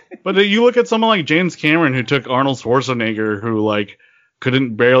 But you look at someone like James Cameron, who took Arnold Schwarzenegger, who like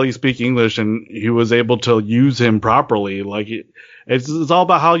couldn't barely speak English, and he was able to use him properly. Like it's all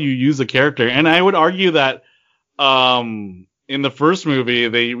about how you use a character. And I would argue that in the first movie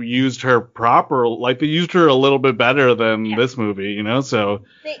they used her proper, like they used her a little bit better than this movie, you know. So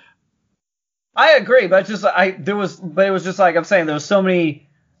I agree, but it was just like I'm saying, there was so many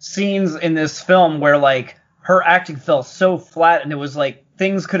scenes in this film where like her acting fell so flat, and it was like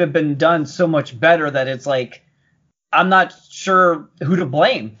things could have been done so much better that it's like I'm not sure who to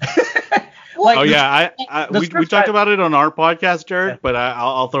blame. Like, we talked about it on our podcast, Jared, but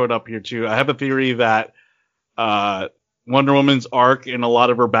I'll throw it up here too. I have a theory that Wonder Woman's arc and a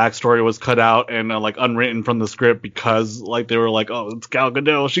lot of her backstory was cut out and like unwritten from the script because like they were like, oh, it's Gal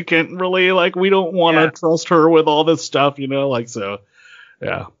Gadot, she can't really, like, we don't want to trust her with all this stuff, you know, like, so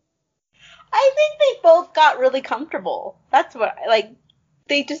yeah. I think they both got really comfortable. That's what, like,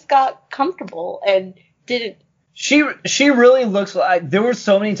 they just got comfortable and didn't. She really looks like, there were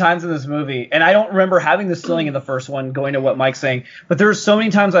so many times in this movie, and I don't remember having this feeling in the first one, going to what Mike's saying, but there were so many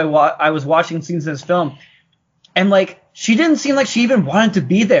times I was watching scenes in this film, and like, she didn't seem like she even wanted to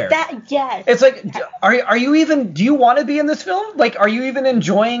be there. Yes. It's like, are you even, do you want to be in this film? Like, are you even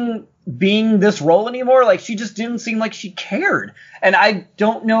enjoying being this role anymore? Like, she just didn't seem like she cared. And I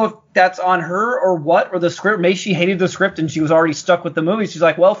don't know if that's on her or what, or the script. Maybe she hated the script and she was already stuck with the movie. She's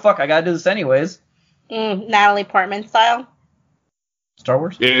like, well, fuck, I gotta do this anyways. Natalie Portman style. Star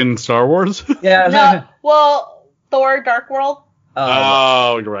Wars? In Star Wars? Yeah. No, well, Thor: Dark World.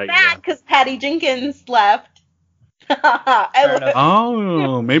 Oh, you're right. Because Patty Jenkins left.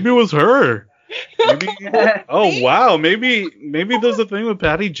 Oh, maybe it was her. Maybe, oh wow, maybe there's a thing with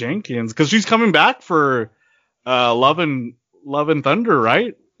Patty Jenkins because she's coming back for Love and Thunder,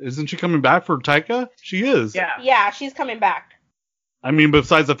 right? Isn't she coming back for Taika? She is. Yeah, she's coming back. I mean,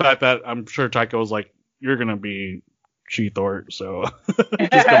 besides the fact that I'm sure Taika was like, "You're gonna be She-Thor," so just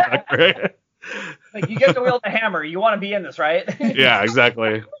come back for it. Like, you get to wield the hammer. You want to be in this, right? Yeah,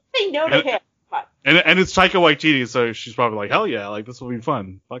 exactly. Say no to him. And it's Taika Waititi, so she's probably like, hell yeah, like this will be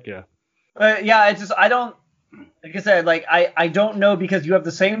fun. Fuck yeah. Yeah, it's just, I don't, like I said, like, I don't know, because you have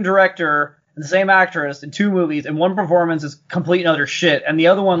the same director and the same actress in two movies, and one performance is complete and utter shit, and the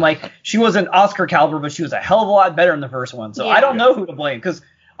other one, like, she wasn't Oscar caliber, but she was a hell of a lot better in the first one, so I don't know who to blame, because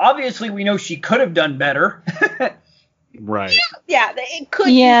obviously we know she could have done better. Right. Yeah, it could.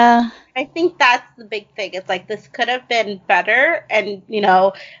 Yeah. I think that's the big thing. It's like, this could have been better. And, you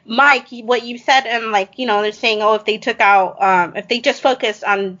know, Mike, what you said, and like, you know, they're saying, oh, if they took out, if they just focused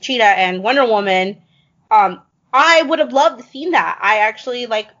on Cheetah and Wonder Woman, I would have loved to seen that. I actually,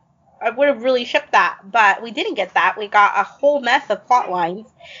 like, I would have really shipped that. But we didn't get that. We got a whole mess of plot lines.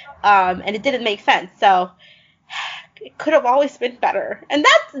 And it didn't make sense. So it could have always been better. And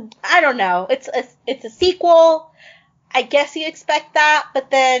that's, I don't know. It's a sequel. I guess you expect that,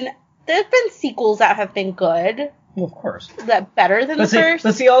 but then there's been sequels that have been good. Well, of course. That better than the first.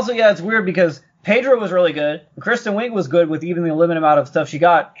 But see, also, yeah, it's weird because Pedro was really good. Kristen Wiig was good with even the limited amount of stuff she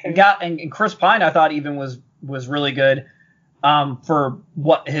got. And Chris Pine, I thought, even was really good for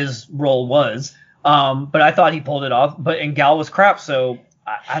what his role was. But I thought he pulled it off. And Gal was crap, so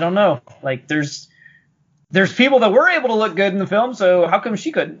I don't know. Like, there's people that were able to look good in the film, so how come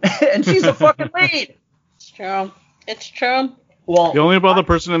she couldn't? And she's a fucking lead. It's true. It's true. Well, the only other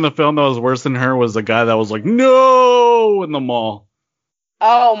person in the film that was worse than her was the guy that was like, no, in the mall.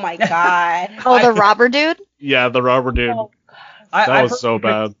 Oh my god. The robber dude? Yeah, the robber dude. Oh, that was so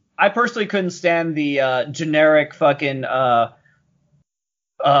bad. I personally couldn't stand the generic fucking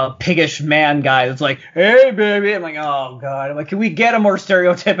piggish man guy that's like, hey baby. I'm like, oh god. I'm like, can we get a more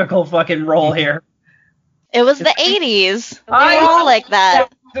stereotypical fucking role here? It was the 80s. They were all like that.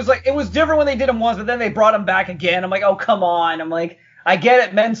 It's like, it was different when they did them once, but then they brought them back again. I'm like, oh, come on. I'm like, I get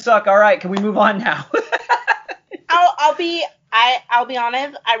it. Men suck. All right. Can we move on now? I'll be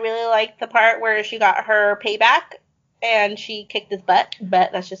honest. I really liked the part where she got her payback and she kicked his butt.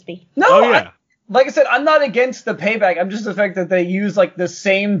 But that's just me. No. Oh, yeah. Like I said, I'm not against the payback. I'm just the fact that they use like the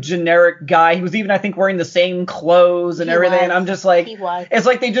same generic guy. He was even, I think, wearing the same clothes and everything. And I'm just like, it's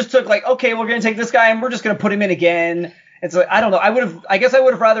like they just took like, okay, we're going to take this guy and we're just going to put him in again. It's like, I don't know. I guess I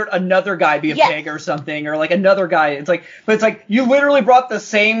would have rather another guy be a pig or something, or like another guy. It's like, but it's like, you literally brought the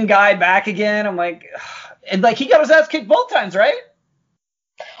same guy back again. I'm like, and like, he got his ass kicked both times, right?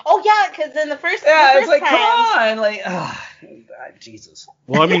 Oh yeah, because in the first, it's like, come on, like, Jesus.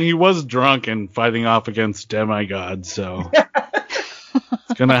 Well, I mean, he was drunk and fighting off against demigods, so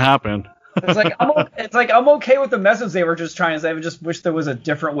it's gonna happen. It's like I'm okay with the message they were just trying to say. I just wish there was a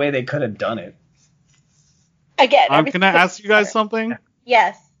different way they could have done it. Again, can I ask you guys something?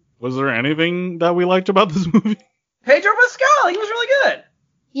 Yes. Was there anything that we liked about this movie? Pedro Pascal, he was really good.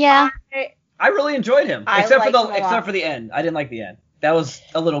 Yeah. I really enjoyed him, except for the end. I didn't like the end. That was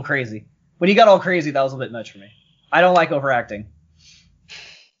a little crazy. When he got all crazy, that was a bit much for me. I don't like overacting.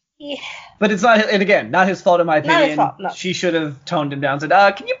 Yeah. But it's not, and again, not his fault in my opinion. Not his fault, no. She should have toned him down and said,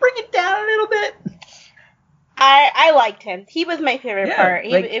 can you bring it down a little bit? I liked him. He was my favorite part.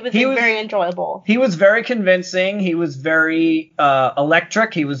 It was very enjoyable. He was very convincing. He was very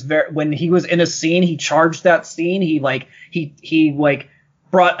electric. He was when he was in a scene, he charged that scene. He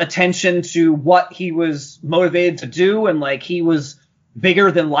brought attention to what he was motivated to do, and he was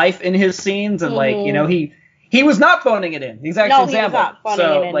bigger than life in his scenes, and he was not phoning it in. The exact example. He was not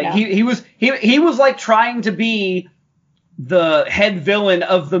phoning it in, he was trying to be the head villain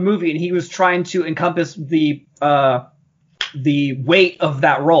of the movie, and he was trying to encompass the weight of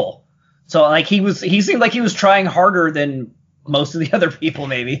that role. So he seemed like he was trying harder than most of the other people.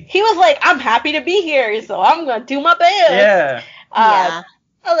 Maybe he was like, I'm happy to be here, so I'm gonna do my best. Yeah.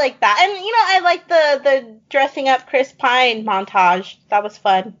 I like that. And, I like the dressing up Chris Pine montage. That was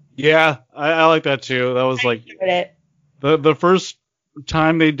fun. Yeah, I like that too. That was the first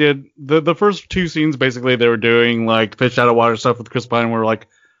time they did the first two scenes. Basically, they were doing fish out of water stuff with Chris Pine were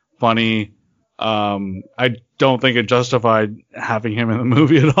funny. I don't think it justified having him in the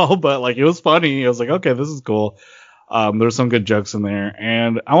movie at all, but it was funny. I was like, okay, this is cool. There's some good jokes in there,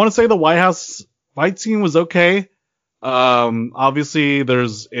 and I want to say the White House fight scene was okay. Obviously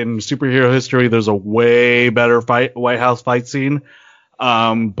there's in superhero history, there's a way better White House fight scene.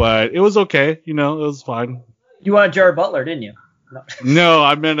 But it was okay. It was fine. You wanted Jared Butler, didn't you? No,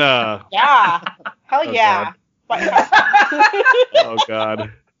 I meant, yeah. Hell yeah. Oh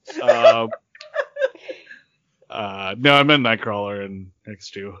God. No, I meant Nightcrawler and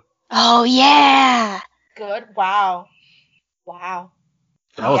X2. Oh yeah. Good. Wow. That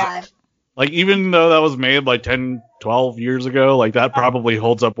was, even though that was made 10, 12 years ago, that probably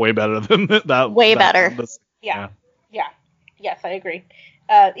holds up way better than that. Way better. Yeah. Yes, I agree.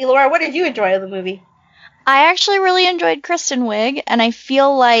 Elora, what did you enjoy of the movie? I actually really enjoyed Kristen Wiig, and I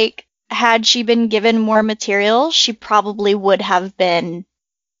feel like had she been given more material, she probably would have been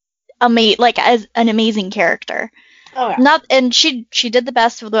as an amazing character. Oh yeah. And she did the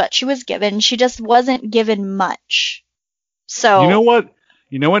best with what she was given. She just wasn't given much. So you know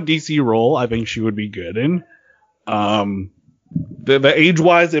what DC role I think she would be good in? The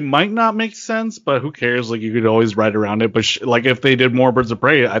age-wise, it might not make sense, but who cares? You could always write around it. But if they did more Birds of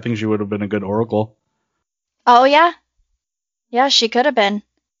Prey, I think she would have been a good Oracle. Oh yeah, yeah, she could have been.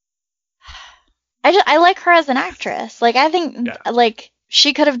 I like her as an actress. I think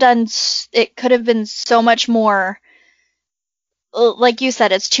she could have done. It could have been so much more. Like you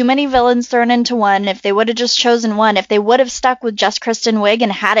said, it's too many villains thrown into one. If they would have just chosen one, if they would have stuck with just Kristen Wiig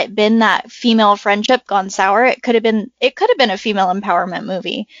and had it been that female friendship gone sour, it could have been a female empowerment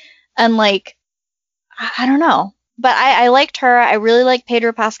movie. And I don't know. But I liked her. I really liked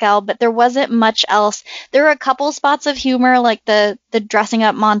Pedro Pascal, but there wasn't much else. There were a couple spots of humor, like the dressing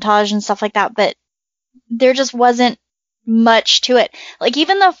up montage and stuff like that, but there just wasn't much to it.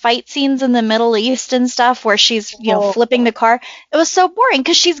 Even the fight scenes in the Middle East and stuff where she's, flipping the car, it was so boring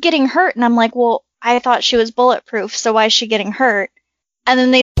because she's getting hurt. And I'm like, well, I thought she was bulletproof, so why is she getting hurt? And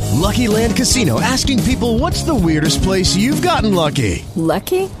then they... Lucky Land Casino, asking people, what's the weirdest place you've gotten lucky?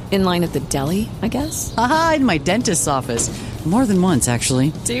 Lucky? In line at the deli, I guess? Aha, in my dentist's office. More than once,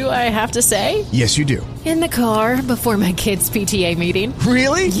 actually. Do I have to say? Yes, you do. In the car before my kids' PTA meeting.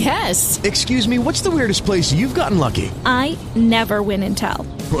 Really? Yes. Excuse me, what's the weirdest place you've gotten lucky? I never win and tell.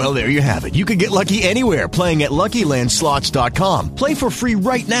 Well, there you have it. You can get lucky anywhere, playing at LuckyLandSlots.com. Play for free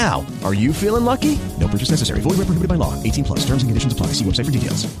right now. Are you feeling lucky? No purchase necessary. Void where prohibited by law. 18+. Terms and conditions apply. See website for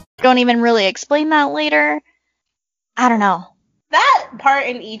details. Don't even really explain that later. I don't know. That part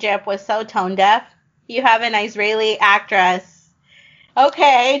in Egypt was so tone deaf. You have an Israeli actress.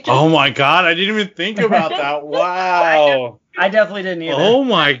 Okay. Oh my God, I didn't even think about that. Wow. I definitely didn't either. Oh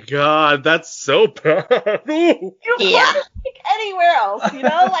my God, that's so bad. You can't speak anywhere else, you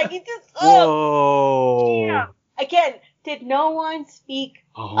just. Whoa. Yeah. Again, did no one speak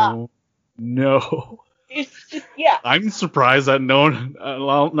up? No. It's just, yeah. I'm surprised that not a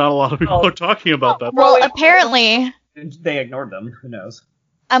lot of people are talking about that. Well, apparently they ignored them. Who knows?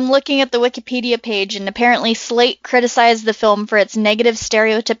 I'm looking at the Wikipedia page, and apparently Slate criticized the film for its negative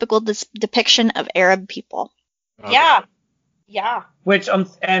stereotypical depiction of Arab people. Okay. Yeah. Which I'm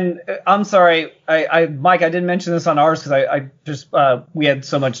sorry, Mike, I didn't mention this on ours because I just we had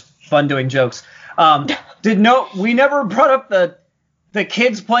so much fun doing jokes. We never brought up The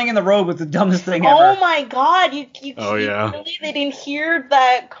kids playing in the road was the dumbest thing ever. Oh my god, you yeah. Really, they didn't hear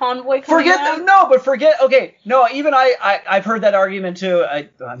that convoy coming out? Okay, no, even I've heard that argument too.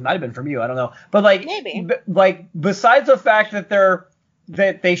 It might have been from you, I don't know. But like, maybe. Like, besides the fact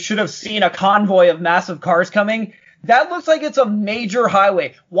that they should have seen a convoy of massive cars coming, that looks like it's a major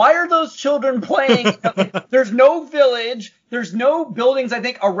highway. Why are those children playing? There's no village. There's no buildings, I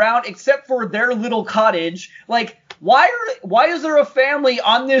think, around except for their little cottage. Like, why is there a family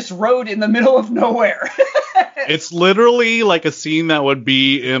on this road in the middle of nowhere? It's literally like a scene that would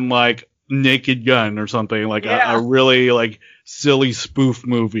be in like Naked Gun or something, like a really like silly spoof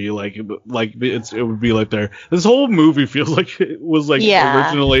movie. Like it would be like there. This whole movie feels like it was like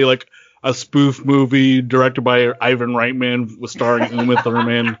originally like a spoof movie directed by Ivan Reitman, with starring Uma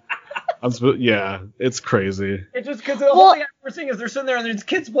Thurman. It's crazy. It's just because the whole thing we're seeing is they're sitting there and there's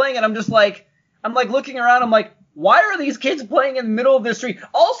kids playing, and I'm looking around, I'm like, why are these kids playing in the middle of the street?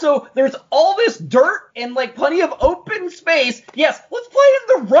 Also, there's all this dirt and like plenty of open space. Yes, let's play in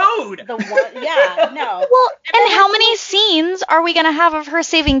the road. No. Well, and how many scenes are we gonna have of her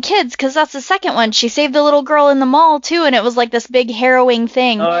saving kids? Because that's the second one. She saved the little girl in the mall too, and it was like this big harrowing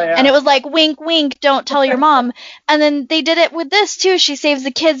thing. Oh, yeah. And it was like, wink, wink, don't tell your mom. And then they did it with this too. She saves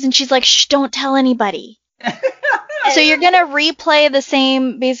the kids, and she's like, shh, don't tell anybody. So you're gonna replay the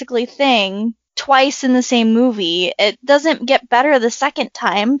same basically thing twice in the same movie. It doesn't get better the second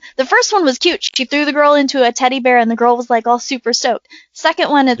time. The first one was cute. She threw the girl into a teddy bear and the girl was like all super stoked. Second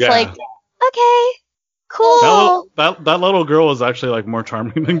one, it's like, okay, cool. That little girl was actually like more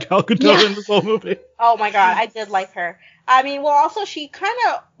charming than Gal Gadot in this whole movie. Oh my god, I did like her. I mean, well, also she kind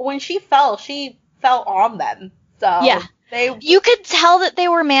of, when she fell on them. So yeah. You could tell that they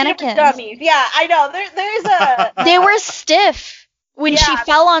were mannequins. Dummies. Yeah, I know. There's a. They were stiff. When she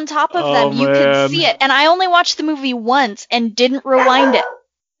fell on top of them, you could see it. And I only watched the movie once and didn't rewind it.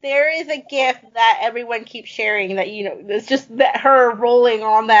 There is a GIF that everyone keeps sharing that, it's just that her rolling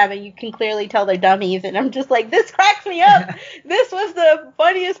on them and you can clearly tell they're dummies. And I'm just like, this cracks me up. This was the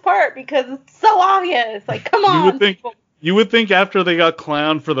funniest part because it's so obvious. Like, come on. You would think after they got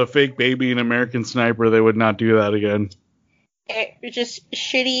clowned for the fake baby in American Sniper, they would not do that again. It was just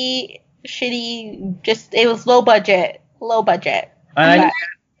shitty, it was low budget. I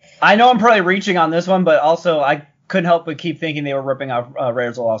know I'm probably reaching on this one, but also I couldn't help but keep thinking they were ripping off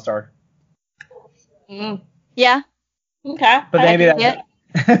Raiders of the Lost Ark. Yeah. Okay. But maybe that.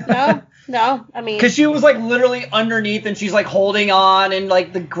 No. I mean, because she was like literally underneath, and she's like holding on, and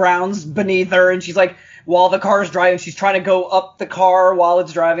like the ground's beneath her, and she's like, while the car's driving, she's trying to go up the car while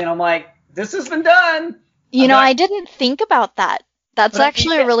it's driving. I'm like, this has been done. I didn't think about that. That's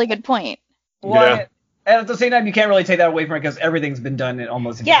actually a really good point. Well, and at the same time, you can't really take that away from it because everything's been done in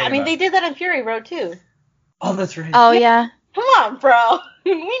almost. Yeah, I mean, they did that on Fury Road too. Oh, that's right. Oh yeah. Come on, bro.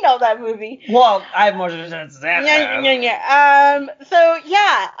 We know that movie. Well, I have more to say. Yeah. So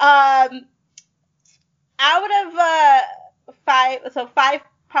yeah. Out of 5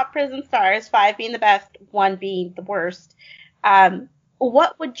 Pop Prison stars, 5 being the best, 1 being the worst.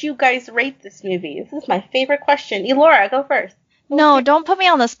 What would you guys rate this movie? This is my favorite question. Elora, go first. No, don't put me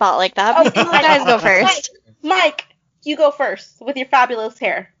on the spot like that. You guys go first. Mike, you go first with your fabulous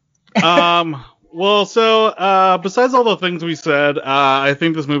hair. Well, so besides all the things we said, I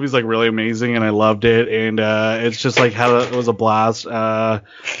think this movie's like really amazing, and I loved it, and it's just like how it was a blast. No,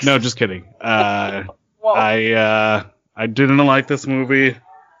 just kidding. I didn't like this movie.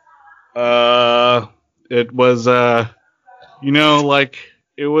 It was like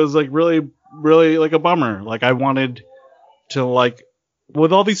it was like really, really like a bummer. Like I wanted to like,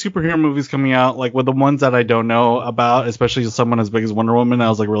 with all these superhero movies coming out, like with the ones that I don't know about, especially someone as big as Wonder Woman, I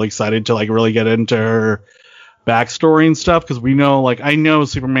was like really excited to like really get into her backstory and stuff, because we know, like, I know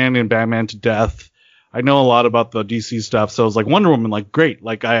Superman and Batman to death. I know a lot about the DC stuff, so it's like Wonder Woman, like great,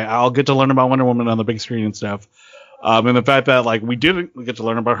 like I'll get to learn about Wonder Woman on the big screen and stuff. And the fact that like we didn't get to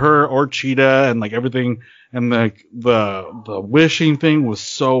learn about her or Cheetah and like everything, and the wishing thing was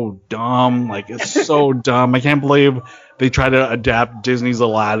so dumb. Like it's so dumb. I can't believe they tried to adapt Disney's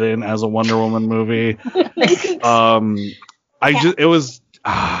Aladdin as a Wonder Woman movie. I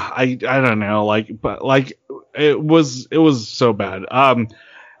don't know, like, but like it was so bad.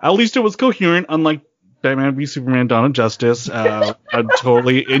 At least it was coherent, unlike Batman v Superman: Dawn of Justice, a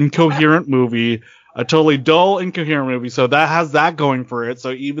totally incoherent movie. A totally dull, incoherent movie, so that has that going for it.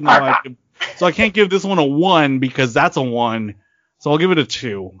 So even though I can't give this one a 1 because that's a 1, so I'll give it a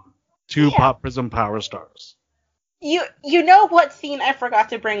 2. 2 Pop Prison Power stars. You know what scene I forgot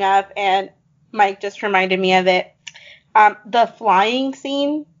to bring up, and Mike just reminded me of it. The flying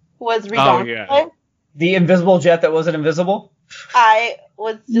scene was redone. Oh, yeah. The invisible jet that wasn't invisible. I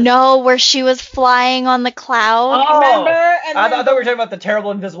was just... No, where she was flying on the cloud. Oh, remember? And I thought we were talking about the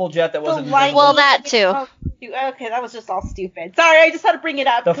terrible invisible jet that wasn't invisible. Well, that too. Okay, that was just all stupid. Sorry, I just had to bring it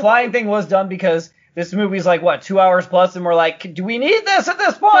up. The flying thing was done because this movie's like, what, 2 hours plus, and we're like, do we need this at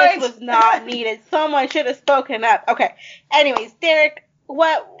this point? This was not needed. Someone should have spoken up. Okay. Anyways, Derek,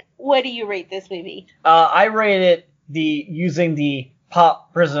 what do you rate this movie? I rate it using the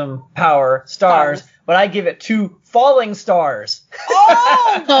pop prism power stars, but I give it 2 falling stars.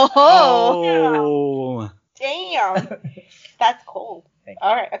 Oh! Damn. That's cold.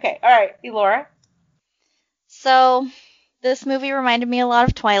 All right. Okay. All right. Laura? So, this movie reminded me a lot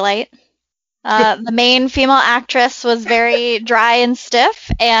of Twilight. The main female actress was very dry and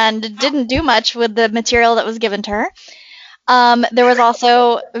stiff and didn't do much with the material that was given to her. There was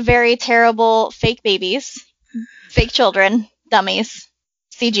also very terrible fake babies, fake children, dummies,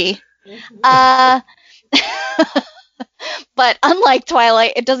 CG. But unlike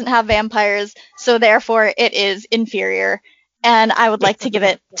Twilight, it doesn't have vampires, so therefore it is inferior. And I would like to give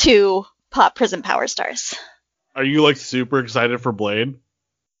it 2 pop prism power stars. Are you like super excited for Blade?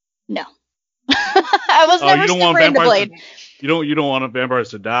 No. I was never super into Blade. You don't want vampires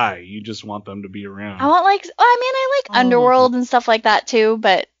to die. You just want them to be around. I like Underworld and stuff like that too,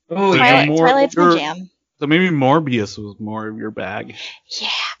 but Twilight's my jam. So maybe Morbius was more of your bag. Yeah,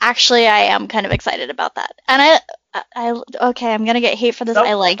 actually, I am kind of excited about that. And okay, I'm gonna get hate for this.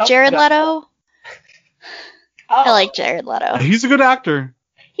 I like Jared Leto. I like Jared Leto. He's a good actor.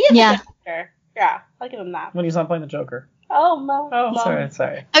 He is a good actor. Yeah, I'll give him that. When he's not playing the Joker. Oh, no.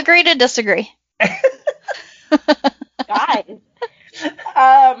 Sorry. Agree to disagree. Guys.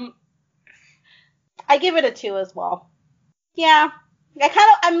 I give it a 2 as well. Yeah.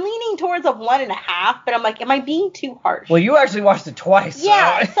 I'm leaning towards a 1.5, but I'm like, am I being too harsh? Well, you actually watched it twice.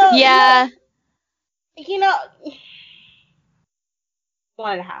 Yeah. So. So, yeah.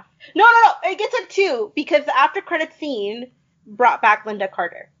 1.5. No. It gets a 2 because the after credit scene brought back Linda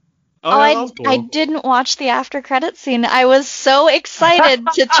Carter. Cool. I didn't watch the after credit scene. I was so excited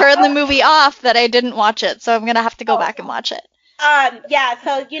to turn the movie off that I didn't watch it, so I'm gonna have to go back and watch it. Yeah,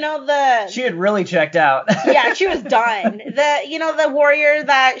 so she had really checked out. Yeah, she was done. The warrior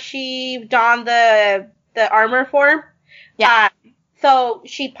that she donned the armor for. Yeah. So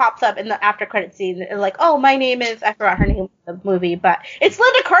she pops up in the after credit scene and like, oh, my name is, I forgot her name in the movie, but it's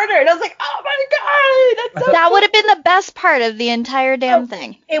Linda Carter. And I was like, oh my god, that's so that cool. would have been the best part of the entire damn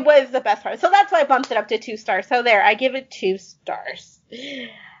thing. It was the best part. So that's why I bumped it up to 2 stars. So there, I give it 2 stars.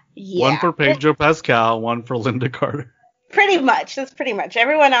 Yeah. 1 for Pedro Pascal, 1 for Linda Carter. Pretty much. That's pretty much.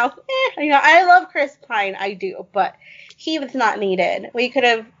 Everyone else, I love Chris Pine, I do, but he was not needed. We could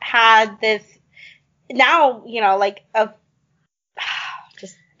have had this now,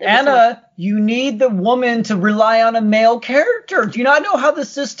 Anna, you need the woman to rely on a male character. Do you not know how the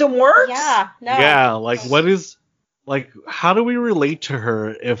system works? Yeah, no. Yeah, how do we relate to her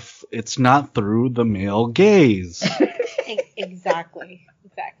if it's not through the male gaze? Exactly.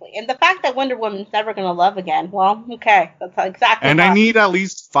 And the fact that Wonder Woman's never going to love again, well, okay, that's exactly. And I need at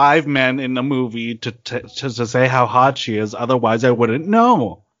least 5 men in the movie to say how hot she is, otherwise I wouldn't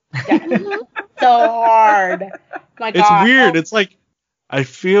know. Yeah. So hard. My God. It's weird. It's like, I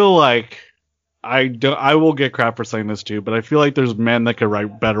feel like I will get crap for saying this too, but I feel like there's men that could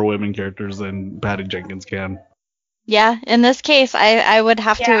write better women characters than Patty Jenkins can. Yeah, in this case, I would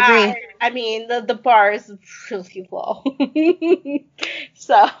have to agree. I mean, the bar is really low.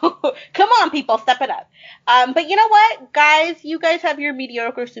 So, come on, people, step it up. But you know what, guys? You guys have your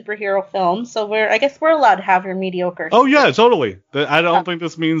mediocre superhero films, so I guess we're allowed to have your mediocre. Oh, yeah, totally. I don't think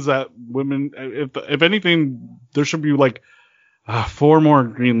this means that women, if anything, there should be, 4 more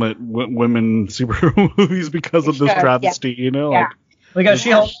greenlit women superhero movies because of this travesty, Yeah. We got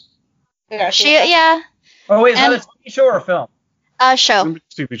She-Hulk. Yeah. Oh, wait, is that a TV show or a film? Show.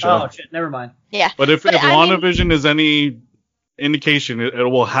 TV show. Oh, shit, never mind. Yeah. But if WandaVision is any indication, it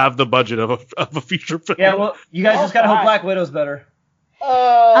will have the budget of a feature film. Yeah, well, you guys just gotta hope Black Widow's better.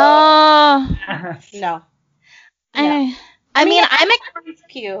 No. I mean, I'm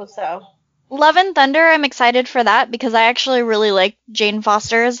cute, so. Love and Thunder, I'm excited for that because I actually really like Jane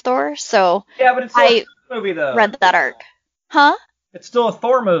Foster as Thor, so yeah, but it's still a Thor movie, though. Read that arc. Huh? It's still a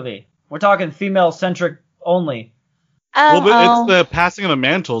Thor movie. We're talking female-centric only. But it's the passing of the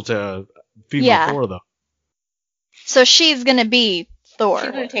mantle to female Thor, though. So she's gonna be Thor.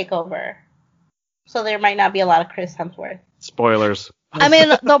 She's gonna take over. So there might not be a lot of Chris Hemsworth. Spoilers. I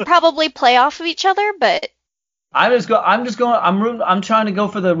mean, they'll probably play off of each other, but I'm trying to go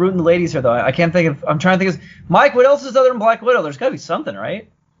for the rooting the ladies here, though. I'm trying to think of Mike. What else is other than Black Widow? There's got to be something, right?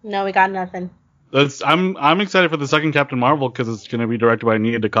 No, we got nothing. I'm excited for the second Captain Marvel because it's going to be directed by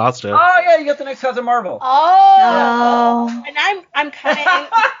Nia DaCosta. Oh yeah, you got the next Captain Marvel. Oh. And I'm kind of.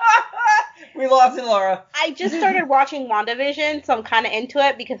 We lost it, Laura. I just started watching WandaVision, so I'm kind of into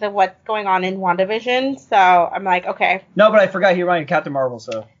it because of what's going on in WandaVision. So I'm like, okay. No, but I forgot you're running Captain Marvel,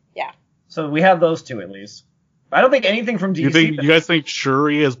 so. Yeah. So we have those two at least. I don't think anything from DC. You guys think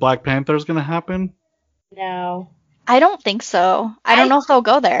Shuri as Black Panther is going to happen? No. I don't think so. I don't know if they'll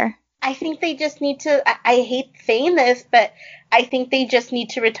go there. I think they just need to. I hate saying this, but I think they just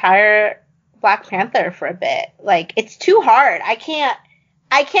need to retire Black Panther for a bit. Like, it's too hard. I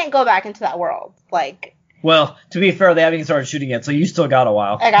can't go back into that world. Like. Well, to be fair, they haven't even started shooting yet, so you still got a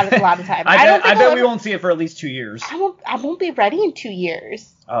while. I got a lot of time. I bet we won't see it for at least 2 years. I won't be ready in 2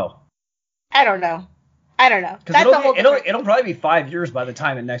 years. Oh. I don't know. Because it'll probably be 5 years by the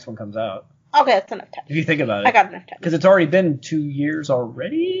time the next one comes out. Okay, that's enough time. If you think about it. I got enough time. Because it's already been 2 years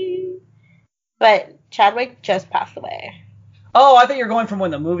already. But Chadwick just passed away. Oh, I thought you were going from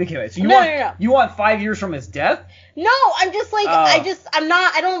when the movie came out. So No. You want 5 years from his death? No, I'm just like,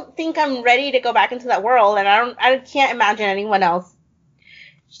 I don't think I'm ready to go back into that world, and I can't imagine anyone else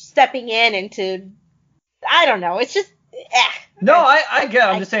stepping into, I don't know, it's just, No, I get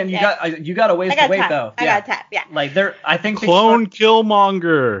it. I'm just saying you got a ways to wait though. I got time. Yeah. Like I think Clone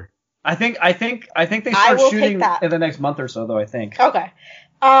Killmonger. I think they start shooting in the next month or so though, I think. Okay.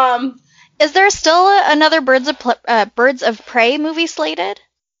 Is there still another Birds of Prey movie slated?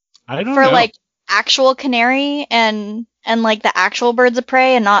 I don't know. For like actual Canary and like the actual Birds of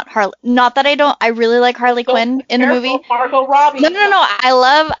Prey and not Harley. Not that I really like Harley Quinn in the movie. Margot Robbie. No.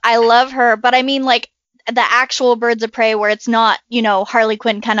 I love her, but I mean like the actual Birds of Prey where it's not, Harley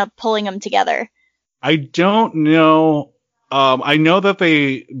Quinn kind of pulling them together. I don't know. I know that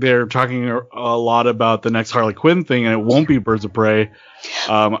they're talking a lot about the next Harley Quinn thing, and it won't be Birds of Prey.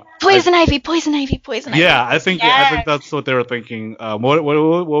 Poison Ivy. Yeah, I think that's what they were thinking. What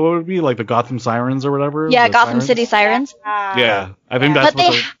would it be, like the Gotham Sirens or whatever? Yeah, Gotham City Sirens. Yeah, I think that's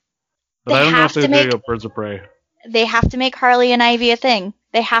what but I don't know if they do Birds of Prey. They have to make Harley and Ivy a thing.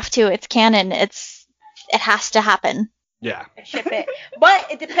 They have to. It's canon. It has to happen. Yeah. Ship it.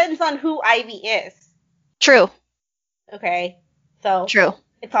 But it depends on who Ivy is. True. Okay. So. True.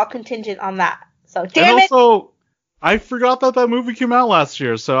 It's all contingent on that. So, damn it. And also, I forgot that movie came out last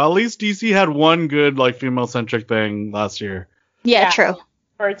year, so at least DC had one good, like, female-centric thing last year. Yeah, true.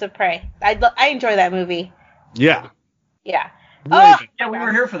 Birds of Prey. I enjoy that movie. Yeah. Yeah. Really yeah, we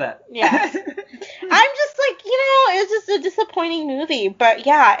were here for that. Yeah. I'm just like, it was just a disappointing movie. But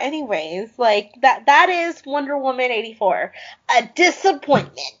yeah, anyways, like that is Wonder Woman 84. A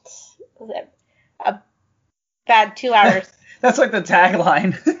disappointment. A bad 2 hours. That's like the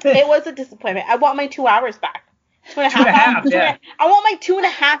tagline. It was a disappointment. I want my 2 hours back. 2.5 hours. Yeah. I want my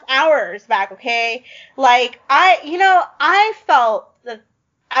 2.5 hours back, okay? Like, I felt that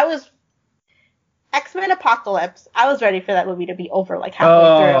I was X-Men Apocalypse, I was ready for that movie to be over like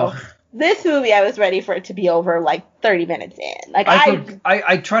halfway through. This movie, I was ready for it to be over like 30 minutes in. Like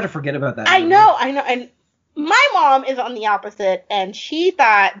I try to forget about that. I know. And my mom is on the opposite, and she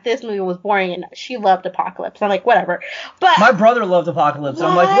thought this movie was boring, and she loved Apocalypse. I'm like, whatever. But my brother loved Apocalypse.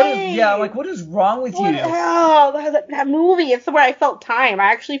 I'm like, what is wrong with you? Oh, that movie. It's where I felt time.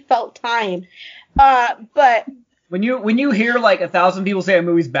 I actually felt time. But when you hear like 1,000 people say a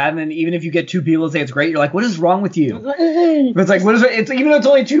movie's bad, and then even if you get 2 people to say it's great, you're like, what is wrong with you? It's like, even though it's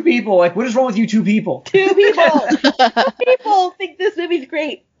only 2 people, like, what is wrong with you 2 people? 2 people. People think this movie's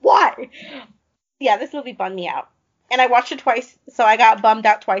great. Why? Yeah, this movie bummed me out. And I watched it twice, so I got bummed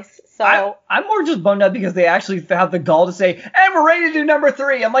out twice. So I'm more just bummed out because they actually have the gall to say, and we're ready to do number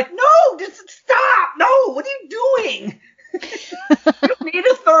 3. I'm like, no, just stop. No, what are you doing? We don't need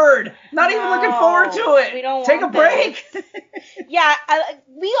a third. Not even looking forward to it. We don't Take a break. Yeah,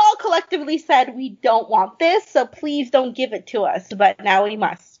 we all collectively said we don't want this, so please don't give it to us. But now we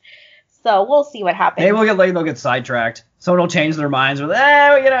must. So we'll see what happens. Maybe they'll get sidetracked. Someone will change their minds. With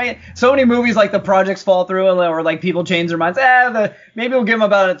so many movies like the projects fall through, or like people change their minds. Maybe we'll give them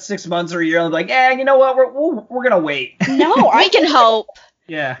about 6 months or a year. And they'll be like, you know what? We're gonna wait. No, we can hope.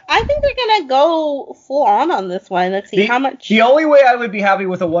 Yeah. I think they're gonna go full on this one. Let's see how much. The only way I would be happy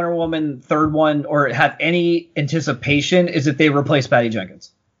with a Wonder Woman third one or have any anticipation is if they replace Patty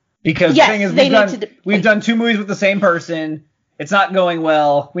Jenkins. Because the thing is, we've done 2 movies with the same person. It's not going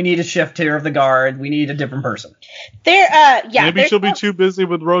well. We need a shift here of the guard. We need a different person. Maybe she'll be too busy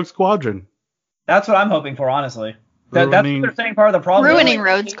with Rogue Squadron. That's what I'm hoping for, honestly. That's what they're saying part of the problem. Ruining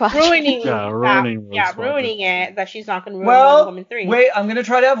Rogue Squadron. Ruining it. That she's not going to ruin Wonder Woman 3. Wait, I'm going to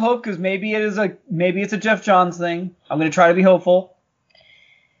try to have hope because maybe it's a Jeff Johns thing. I'm going to try to be hopeful.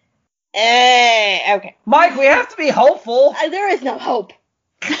 Okay. Mike, we have to be hopeful. There is no hope.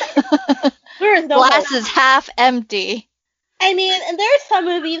 There is no Glass hope. is half empty. I mean, and there are some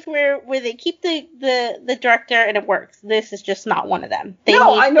movies where they keep the director and it works. This is just not one of them.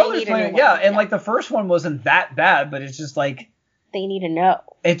 I know they're playing. Yeah, and like the first one wasn't that bad, but it's just like they need to know.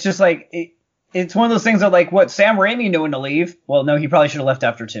 It's just like it's one of those things that like what Sam Raimi knew when to leave. Well, no, he probably should have left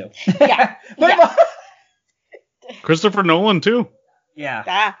after 2. Yeah. Christopher Nolan too. Yeah.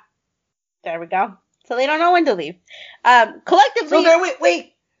 Ah, there we go. So they don't know when to leave. Collectively. So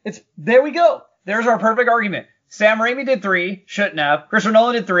there we go. There's our perfect argument. Sam Raimi did 3, shouldn't have. Christopher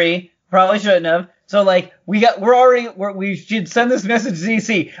Nolan did 3, probably shouldn't have. So like we should send this message to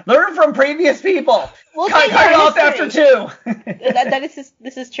DC. Learn from previous people. We'll cut it off after 2.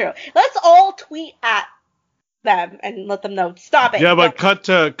 This is true. Let's all tweet at them and let them know. Stop it. Yeah, but cut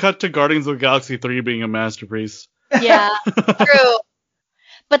to Guardians of the Galaxy 3 being a masterpiece. Yeah, true.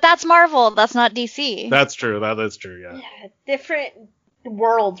 But that's Marvel. That's not DC. That's true. That is true. Yeah. Different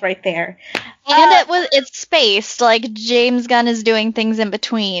worlds right there. And it's spaced. Like James Gunn is doing things in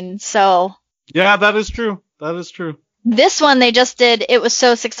between. So. Yeah, that is true. That is true. This one they just did. It was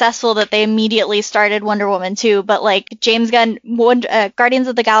so successful that they immediately started Wonder Woman 2. But like James Gunn, Guardians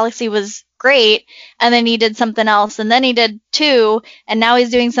of the Galaxy was great, and then he did something else, and then he did 2, and now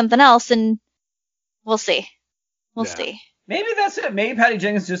he's doing something else, and we'll see. We'll see. Maybe that's it. Maybe Patty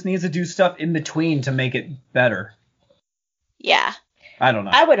Jenkins just needs to do stuff in between to make it better. Yeah. I don't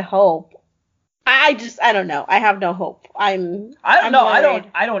know. I would hope. I don't know. I have no hope. I don't know.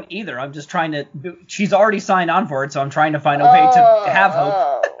 I don't either. I'm just trying to. She's already signed on for it, so I'm trying to find a way to have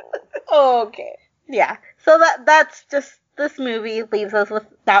hope. Okay. Yeah. So that's just this movie leaves us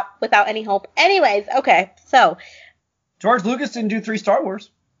without any hope. Anyways, okay. So George Lucas didn't do 3 Star Wars.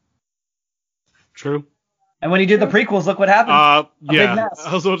 True. And when he did the prequels, look what happened. Big mess.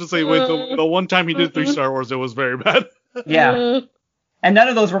 I was about to say, wait, the one time he did 3 Star Wars, it was very bad. Yeah. And none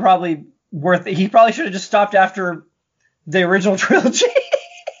of those were probably worth it. He probably should have just stopped after the original trilogy.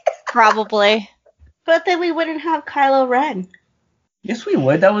 Probably. But then we wouldn't have Kylo Ren. Yes, we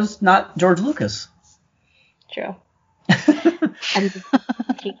would. That was not George Lucas. True.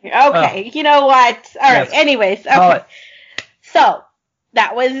 Okay, you know what? All right. Anyways, okay. So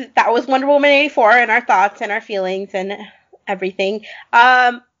that was Wonder Woman 84 and our thoughts and our feelings and everything.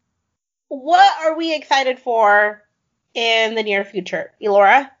 What are we excited for in the near future,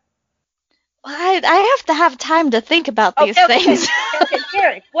 Elora? I have to have time to think about these things. Okay,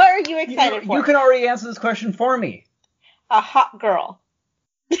 Derek, what are you excited for? You can already answer this question for me. A hot girl.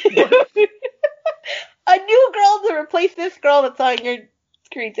 A new girl to replace this girl that's on your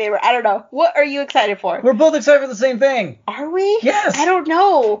screensaver. I don't know. What are you excited for? We're both excited for the same thing. Are we? Yes. I don't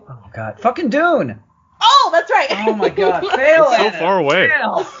know. Oh, God. Fucking Dune. Oh, that's right. Oh, my God. Fail it's so far away.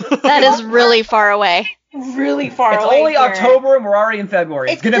 That is really far away. Really far away. It's only October and we're already in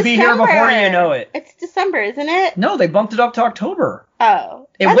February. It's going to be here before you know it. It's December, isn't it? No, they bumped it up to October. Oh.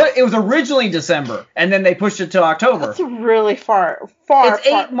 It was originally December, and then they pushed it to October. That's really far. It's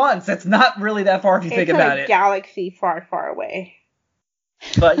 8 months. It's not really that far if you think about it. It's a galaxy far, far away.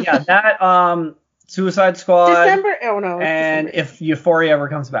 But yeah, that Suicide Squad. December. Oh no. And December. if Euphoria ever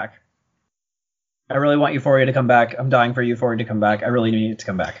comes back, I really want Euphoria to come back. I'm dying for Euphoria to come back. I really need it to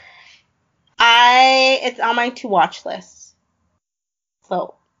come back. It's on my to watch list.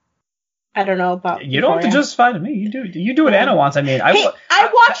 So I don't know about. You don't have to justify to me. You do what Anna wants. I mean,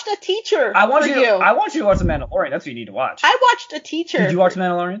 I watched a teacher. I want you to watch The Mandalorian. That's what you need to watch. I watched a teacher. Did you watch The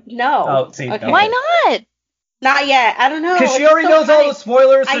Mandalorian? No. Oh, see, okay. Why not? Not yet. I don't know. Because she already knows all the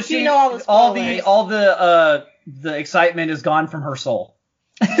spoilers. So I do know all the spoilers. All the excitement is gone from her soul.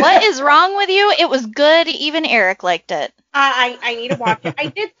 What is wrong with you? It was good. Even Eric liked it. I need to watch it. I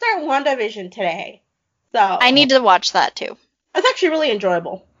did start WandaVision today, so I need to watch that too. It's actually really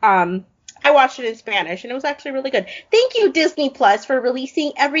enjoyable. I watched it in Spanish, and it was actually really good. Thank you, Disney Plus, for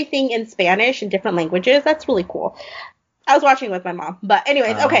releasing everything in Spanish in different languages. That's really cool. I was watching with my mom, but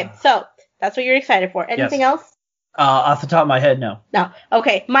anyways, okay. So that's what you're excited for. Anything else? Off the top of my head, no. No.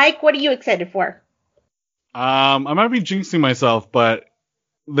 Okay, Mike, what are you excited for? I might be jinxing myself, but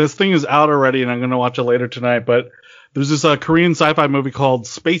this thing is out already, and I'm gonna watch it later tonight. But there's this Korean sci-fi movie called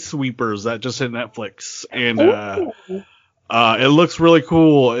Space Sweepers that just hit Netflix, and it looks really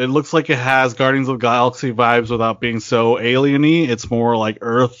cool. It looks like it has Guardians of the Galaxy vibes without being so alien-y. It's more like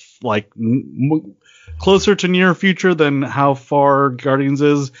Earth, like closer to near future than how far Guardians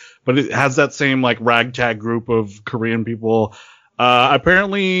is, but it has that same like ragtag group of Korean people.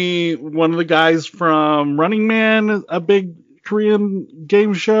 Apparently, one of the guys from Running Man, a big Korean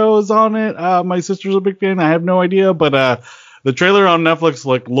game show, is on it. My sister's a big fan. I have no idea, but the trailer on Netflix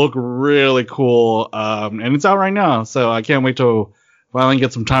looked really cool, and it's out right now, so I can't wait to finally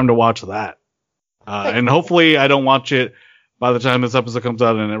get some time to watch that. And hopefully I don't watch it by the time this episode comes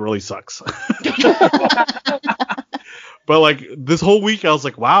out and it really sucks. But like this whole week I was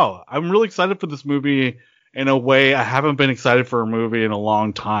like, wow, I'm really excited for this movie in a way I haven't been excited for a movie in a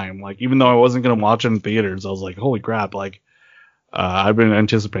long time. Like even though I wasn't going to watch it in theaters, I was like, holy crap, like I've been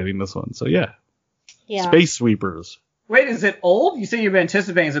anticipating this one. So yeah. Space Sweepers. Wait, is it old? You say you've been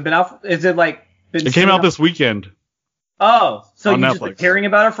anticipating. Has it been out? Is it like been? It came out this weekend. Oh, so on you Netflix. just been hearing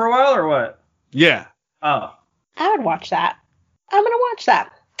about it for a while, or what? Yeah. Oh, I would watch that. I'm gonna watch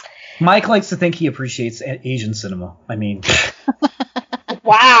that. Mike likes to think he appreciates Asian cinema. I mean,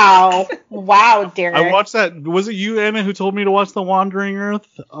 wow, Derek. I watched that. Was it you, Anna, who told me to watch The Wandering Earth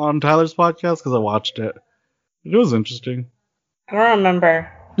on Tyler's podcast? Because I watched it. It was interesting. I don't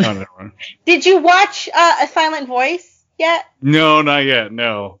remember. Oh, never mind. Did you watch A Silent Voice yet? No, not yet.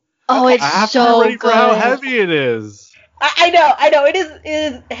 No. Oh, Okay. it's I have so to be ready for how good. heavy it is. I know. It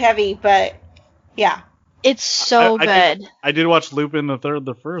is heavy, but yeah. It's so good. I did watch Lupin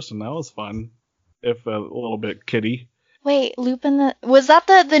the First, and that was fun. If a little bit kiddie. Wait, Lupin was that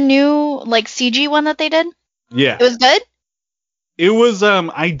the new like CG one that they did? Yeah. It was good? It was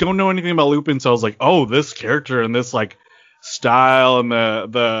I don't know anything about Lupin, so I was like, oh, this character and this like style and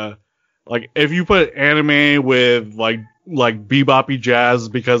the like if you put anime with like beboppy jazz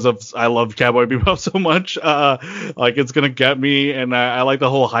because of I love Cowboy Bebop so much, like it's gonna get me, and I like the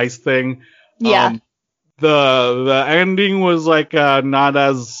whole heist thing. Yeah. The ending was like not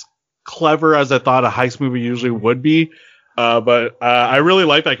as clever as I thought a heist movie usually would be. But I really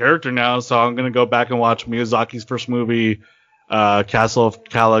like that character now, so I'm gonna go back and watch Miyazaki's first movie, Castle of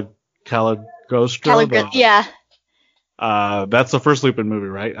Cagliostro. Yeah. That's the first Lupin movie,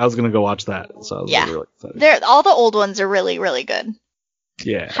 right? I was gonna go watch that, so I was really excited. All the old ones are really, really good.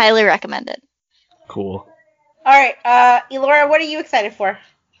 Yeah. Highly recommended. Cool. All right, Elora, what are you excited for?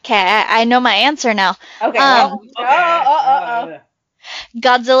 Okay, I know my answer now. Okay.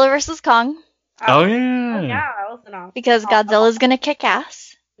 Godzilla vs. Kong. Oh yeah. Yeah, listen on. Because Godzilla's gonna kick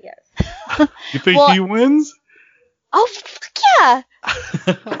ass. Yes. You think he wins? Oh fuck yeah!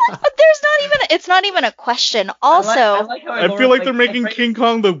 It's not even a question. Also, I feel like they're making King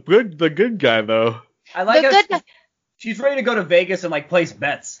Kong the good guy though. I like how she's ready to go to Vegas and like place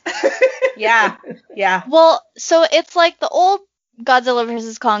bets. Yeah. Well, so it's like the old Godzilla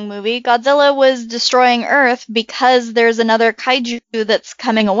vs. Kong movie. Godzilla was destroying Earth because there's another kaiju that's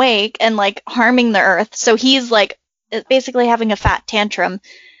coming awake and like harming the Earth. So he's like basically having a fat tantrum.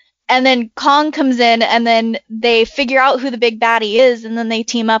 And then Kong comes in and then they figure out who the big baddie is and then they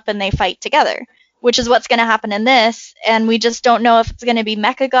team up and they fight together, which is what's going to happen in this. And we just don't know if it's going to be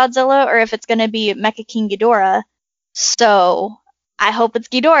Mecha Godzilla or if it's going to be Mecha King Ghidorah. So I hope it's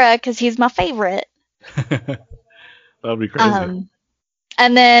Ghidorah because he's my favorite. That'd be crazy.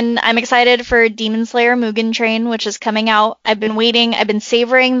 And then I'm excited for Demon Slayer Mugen Train, which is coming out. I've been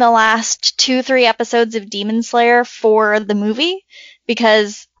savoring the last 2-3 episodes of Demon Slayer for the movie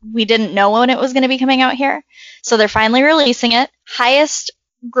because we didn't know when it was going to be coming out here. So they're finally releasing it. Highest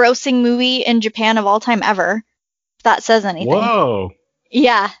grossing movie in Japan of all time ever. If that says anything. Whoa.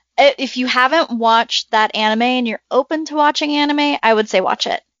 Yeah. If you haven't watched that anime and you're open to watching anime, I would say watch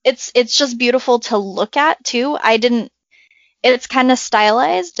it. It's just beautiful to look at too. It's kind of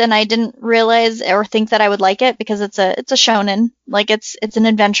stylized, and I didn't realize or think that I would like it because it's a shonen, like it's an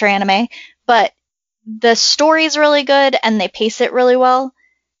adventure anime, but the story's really good and they pace it really well.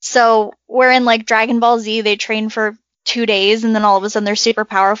 So where in like Dragon Ball Z they train for 2 days and then all of a sudden they're super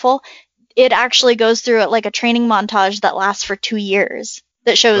powerful, it actually goes through like a training montage that lasts for 2 years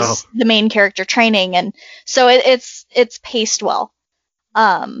that shows the main character training, and so it's paced well.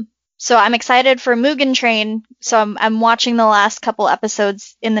 So I'm excited for Mugen Train. So I'm watching the last couple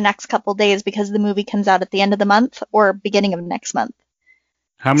episodes in the next couple days because the movie comes out at the end of the month or beginning of next month.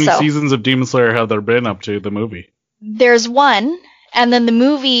 How many seasons of Demon Slayer have there been up to the movie? There's one, and then the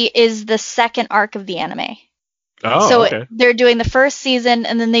movie is the second arc of the anime. Oh, so okay. They're doing the first season,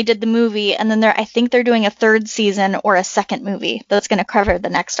 and then they did the movie, and then I think they're doing a third season or a second movie that's going to cover the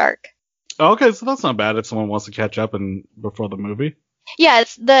next arc. Okay, so that's not bad if someone wants to catch up before the movie. Yeah,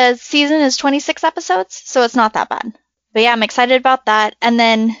 the season is 26 episodes, so it's not that bad. But yeah, I'm excited about that. And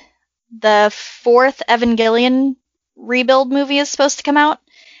then the 4th Evangelion rebuild movie is supposed to come out.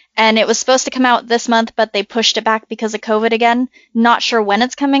 And it was supposed to come out this month, but they pushed it back because of COVID again. Not sure when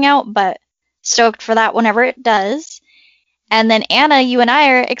it's coming out, but stoked for that whenever it does. And then Anna, you and I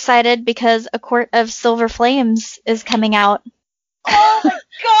are excited because A Court of Silver Flames is coming out Oh my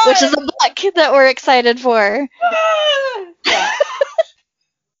god! Which is a book that we're excited for. Yeah.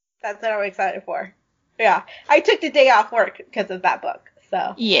 That's what I'm excited for. Yeah. I took the day off work because of that book.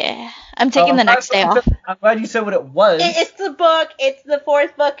 So yeah, I'm taking the next day off. I'm glad you said what it was. It's the book. It's the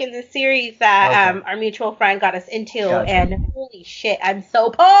 4th book in the series that our mutual friend got us into, and holy shit, I'm so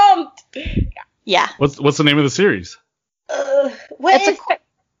pumped. Yeah. What's the name of the series?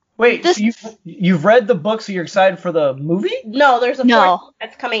 Wait, so you've read the book, so you're excited for the movie? No, there's a 4th book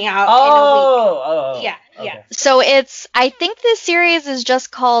that's coming out in a week. Yeah. So I think this series is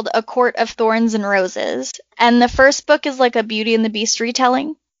just called A Court of Thorns and Roses. And the first book is like a Beauty and the Beast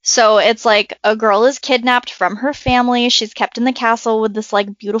retelling. So it's like a girl is kidnapped from her family. She's kept in the castle with this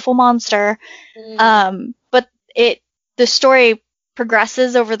like beautiful monster. But the story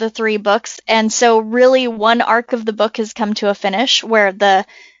progresses over the 3 books. And so really one arc of the book has come to a finish where the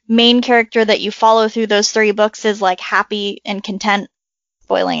main character that you follow through those 3 books is like happy and content,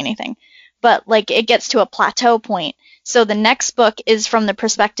 spoiling anything. But like it gets to a plateau point. So the next book is from the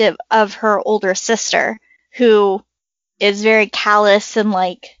perspective of her older sister, who is very callous and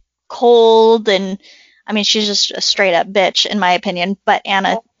like cold, and I mean she's just a straight up bitch in my opinion. But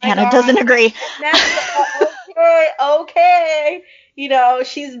Anna doesn't agree. Okay. You know,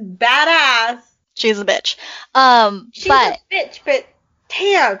 she's badass. She's a bitch. She's a bitch, but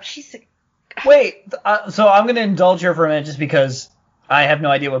damn, she's a... Wait, so I'm going to indulge here for a minute just because I have no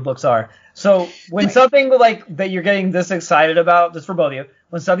idea what books are. So when something like that you're getting this excited about, just for both of you,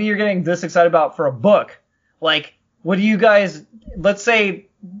 when something you're getting this excited about for a book, like, what do you guys, let's say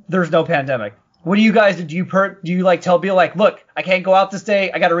there's no pandemic. What do you guys do? Do you like tell people like, look, I can't go out this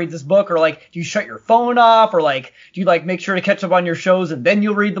day, I got to read this book, or like, do you shut your phone off, or like, do you like make sure to catch up on your shows and then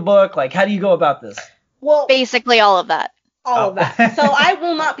you'll read the book? Like, how do you go about this? Well, basically all of that. All of that. So I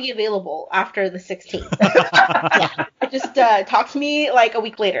will not be available after the 16th. Just talk to me like a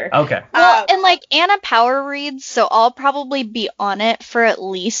week later. Okay. Well, and like Anna power reads, so I'll probably be on it for at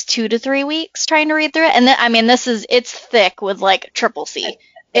least 2 to 3 weeks trying to read through it. And then, I mean, it's thick with like triple C.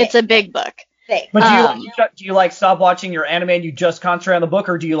 It's a big book. But do you like stop watching your anime and you just concentrate on the book,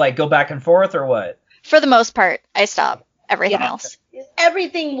 or do you like go back and forth, or what? For the most part, I stop everything else.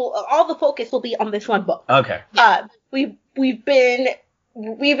 All the focus will be on this one book. Okay. We've been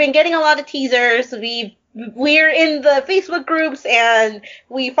getting a lot of teasers. We're in the Facebook groups and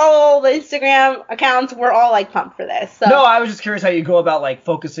we follow the Instagram accounts. We're all like pumped for this. So. No, I was just curious how you go about like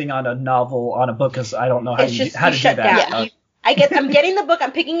focusing on a novel, on a book, because I don't know how to do that. Down. I'm getting the book.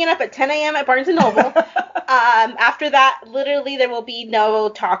 I'm picking it up at 10 a.m. at Barnes & Noble. After that, literally, there will be no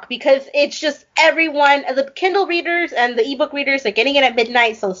talk because it's just everyone, the Kindle readers and the ebook readers are getting it at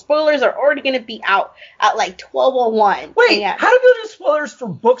midnight, so spoilers are already going to be out at like 12:01. Wait, how do people do spoilers for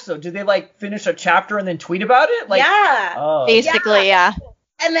books, though? Do they like finish a chapter and then tweet about it? Like, basically, yeah.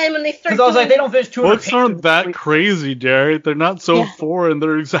 And then when they start, because I was like, they don't finish 200 books aren't that crazy, Jared. They're not so foreign.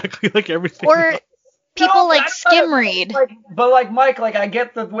 They're exactly like everything. Or people like skim read. But like Mike, like I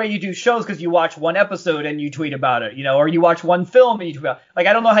get the way you do shows because you watch one episode and you tweet about it, you know, or you watch one film and you tweet about it. Like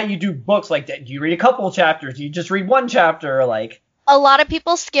I don't know how you do books like that. Do you read a couple of chapters? Do you just read one chapter? Or like a lot of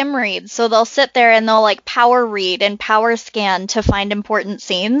people skim read, so they'll sit there and they'll like power read and power scan to find important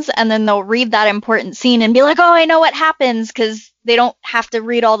scenes, and then they'll read that important scene and be like, oh, I know what happens, because they don't have to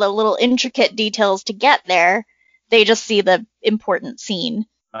read all the little intricate details to get there. They just see the important scene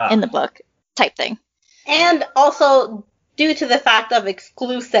in the book type thing. And also, due to the fact of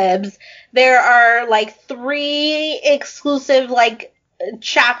exclusives, there are like 3 exclusive like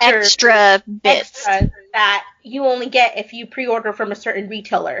chapters, extra bits that you only get if you pre-order from a certain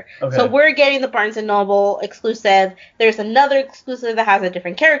retailer. Okay. So we're getting the Barnes & Noble exclusive. There's another exclusive that has a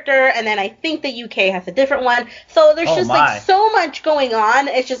different character, and then I think the UK has a different one. So there's like so much going on.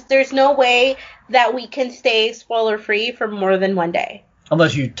 It's just there's no way that we can stay spoiler free for more than one day.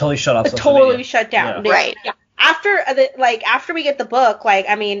 Unless you totally shut off social media. Shut down. Yeah. Right. Yeah. After we get the book, like,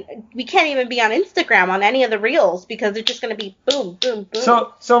 I mean, we can't even be on Instagram on any of the reels because it's just going to be boom, boom, boom.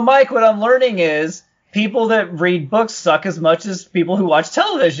 So Mike, what I'm learning is people that read books suck as much as people who watch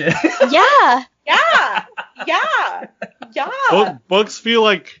television. Yeah. Books feel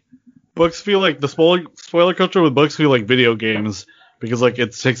like the spoiler culture with books feel like video games because like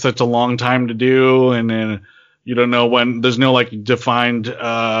it takes such a long time to do, and then you don't know when, there's no like defined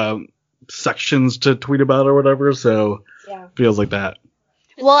sections to tweet about or whatever, so feels like that.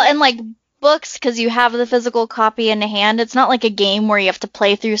 Well, and like books, because you have the physical copy in hand, it's not like a game where you have to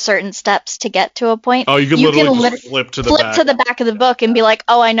play through certain steps to get to a point. Oh, you can literally just flip to the back of the book and be like,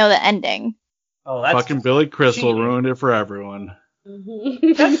 oh, I know the ending. Oh, that's fucking Billy Crystal ruined it for everyone.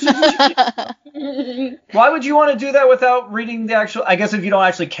 Why would you want to do that without reading the actual? I guess if you don't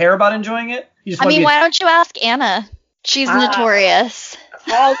actually care about enjoying it, you just. Why don't you ask Anna? She's notorious.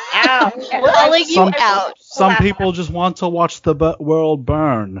 Called out. Calling you out. Some people just want to watch the world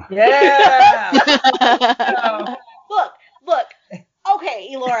burn. Yeah. Look.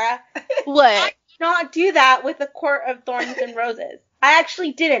 Okay, Elora. What? I did not do that with the Court of Thorns and Roses. I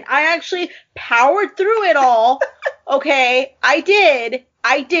actually didn't. I actually powered through it all. Okay, I did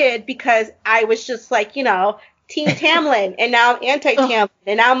because I was just like, Team Tamlin, and now I'm anti-Tamlin,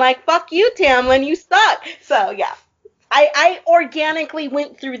 and now I'm like, fuck you, Tamlin, you suck. So yeah, I organically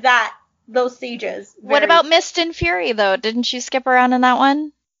went through those stages. What about Mist and Fury though? Didn't you skip around in that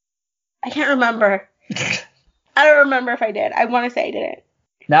one? I can't remember. I don't remember if I did. I want to say I didn't.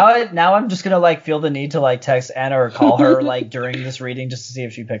 Now I'm just gonna feel the need to text Anna or call her during this reading just to see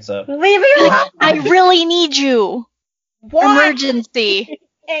if she picks up. Leave me alone. I really need you. What? Emergency.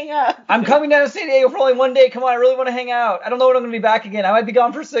 Hang up. I'm coming down to San Diego for only one day. Come on, I really want to hang out. I don't know when I'm gonna be back again. I might be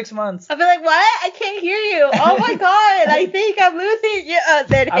gone for 6 months. I'll be like, what? I can't hear you. Oh my god, I think I'm losing you.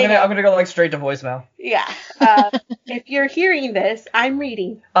 Then I'm gonna go straight to voicemail. Yeah. If you're hearing this, I'm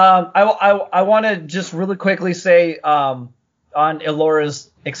reading. I want to just really quickly say on Elora's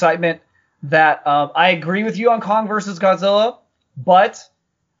excitement that I agree with you on Kong versus Godzilla, but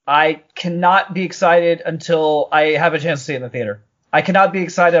I cannot be excited until I have a chance to see it in the theater. I cannot be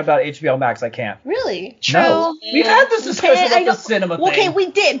excited about HBO Max. I can't. Really? True. No. We've had this discussion about the cinema thing. Okay,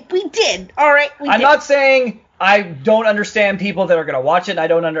 we did. All right, I'm not saying I don't understand people that are going to watch it. I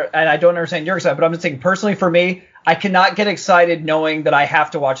don't understand your excitement, but I'm just saying personally for me, I cannot get excited knowing that I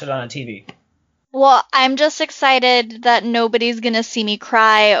have to watch it on a TV. Well, I'm just excited that nobody's gonna see me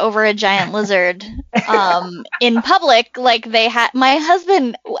cry over a giant lizard in public like they had. My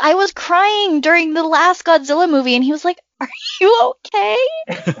husband, I was crying during the last Godzilla movie, and he was like, "Are you okay?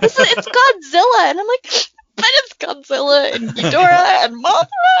 It's Godzilla," and I'm like, "But it's Godzilla and Ghidorah and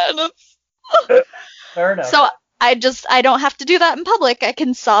Mothra, and it's." Fair enough. So I don't have to do that in public. I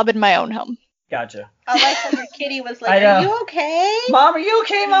can sob in my own home. Gotcha. I like when your kitty was like, "Are you okay, Mom? Are you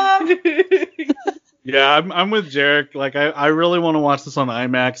okay, Mom?" Yeah, I'm with Jarek. I really want to watch this on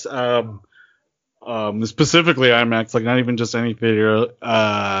IMAX. Specifically IMAX, not even just any theater.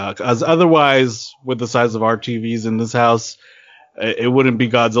 As otherwise, with the size of our TVs in this house, it wouldn't be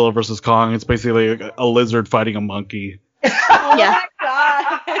Godzilla versus Kong. It's basically a lizard fighting a monkey. Oh yeah. my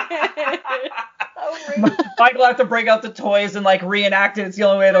god. Michael will have to break out the toys and reenact it. It's the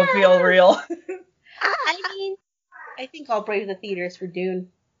only way it'll feel real. I think I'll brave the theaters for Dune.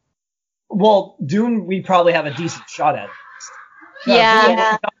 Well, Dune, we probably have a decent shot at.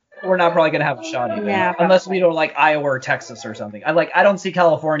 Yeah. We're not probably gonna have a shot at it. Yeah, unless we go Iowa or Texas or something. I don't see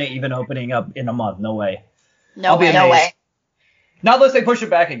California even opening up in a month. No way. No way. Not unless they push it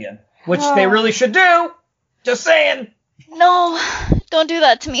back again, which they really should do. Just saying. No, don't do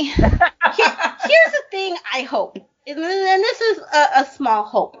that to me. Here's the thing I hope, and this is a small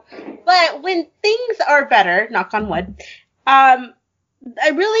hope, but when things are better, knock on wood, I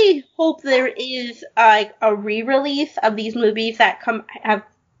really hope there is a re-release of these movies that have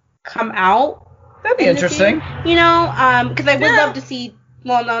come out. That'd be interesting. Because I would love to see.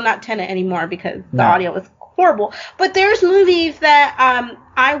 Well, no, not Tenet anymore because the audio was horrible. But there's movies that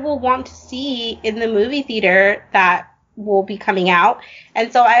I will want to see in the movie theater that will be coming out,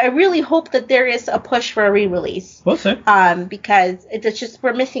 and so I really hope that there is a push for a re-release. We'll see. Because it's just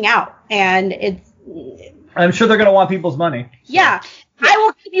we're missing out, and I'm sure they're gonna want people's money. Yeah. I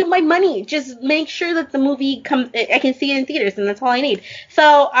will give you my money. Just make sure that the movie comes. I can see it in theaters, and that's all I need.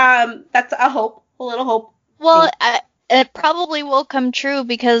 So that's a hope, a little hope. Well, it probably will come true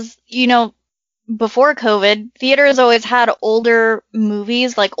because before COVID, theaters always had older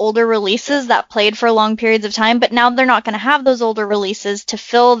movies, older releases that played for long periods of time, but now they're not going to have those older releases to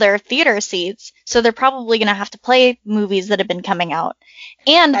fill their theater seats, so they're probably going to have to play movies that have been coming out.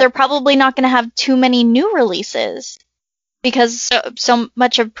 And they're probably not going to have too many new releases because so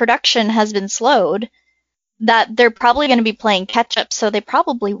much of production has been slowed that they're probably going to be playing catch-up, so they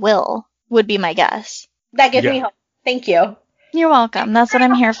probably would be my guess. That gives me hope. Thank you. You're welcome. That's what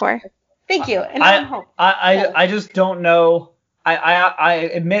I'm here for. Thank you. And I'm home. I just don't know. I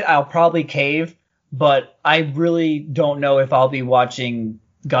admit I'll probably cave, but I really don't know if I'll be watching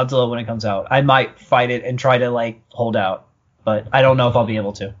Godzilla when it comes out. I might fight it and try to hold out, but I don't know if I'll be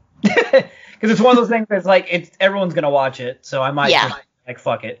able to. Because it's one of those things that's everyone's gonna watch it, so I might just,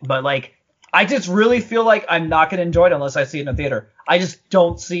 fuck it. But I just really feel like I'm not gonna enjoy it unless I see it in a theater. I just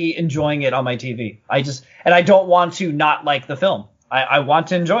don't see enjoying it on my TV. And I don't want to not like the film. I want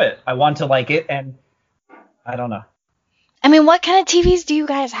to enjoy it. I want to like it, and I don't know. I mean, what kind of TVs do you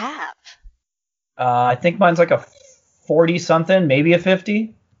guys have? I think mine's like a 40-something, maybe a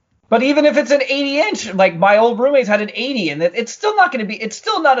 50. But even if it's an 80-inch, like my old roommates had an 80, and it's still not going to be. It's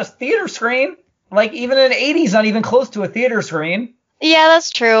still not a theater screen. Like even an 80 is not even close to a theater screen. Yeah, that's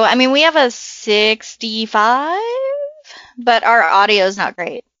true. I mean, we have a 65, but our audio is not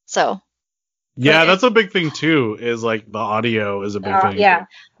great. So. Yeah, that's a big thing too. Is like the audio is a big thing. Yeah.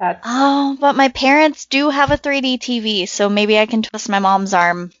 Oh, but my parents do have a 3D TV, so maybe I can twist my mom's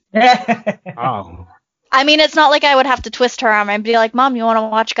arm. Oh. I mean, it's not like I would have to twist her arm. I'd be like, Mom, you want to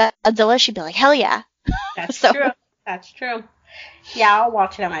watch Godzilla? She'd be like, hell yeah. That's true. That's true. Yeah, I'll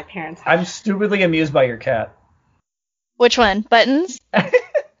watch it at my parents' house. I'm stupidly amused by your cat. Which one? Buttons?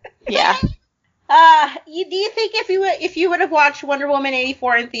 Yeah. Do you think if you would have watched Wonder Woman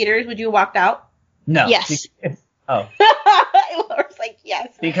 84 in theaters, would you have walked out? No. Yes. Laura's like, yes.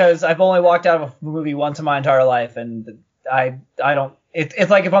 Because I've only walked out of a movie once in my entire life, and I don't. It's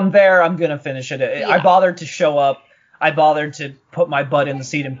like if I'm there, I'm gonna finish it. Yeah. I bothered to show up. I bothered to put my butt in the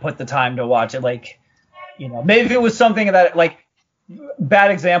seat and put the time to watch it. Like, maybe if it was something that like.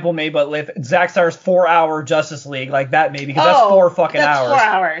 Bad example, maybe, but if Zack Snyder's 4-hour Justice League, like that maybe, because that's 4 fucking hours. 4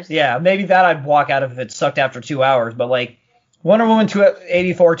 hours. Yeah, maybe that I'd walk out of if it sucked after 2 hours, but like Wonder Woman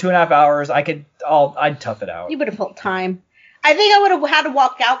 84, 2.5 hours, I'd tough it out. You would have felt time. I think I would have had to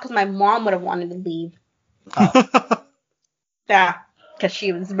walk out because my mom would have wanted to leave. Oh. Yeah, because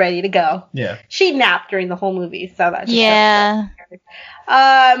she was ready to go. Yeah. She napped during the whole movie, so that's yeah.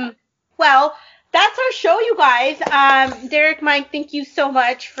 Well. That's our show, you guys. Derek, Mike, thank you so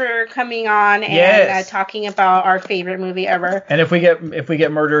much for coming on and talking about our favorite movie ever. And if we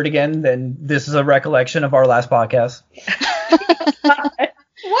get murdered again, then this is a recollection of our last podcast.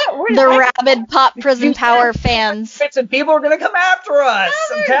 What? The rabid Pop Prison Power fans. And people are going to come after us.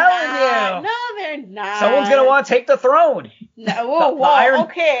 I'm telling you. No, they're not. Someone's going to want to take the throne. No,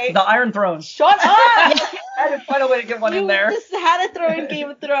 okay. The Iron Throne. Shut up. I had to find a way to get one in there. You just had to throw in Game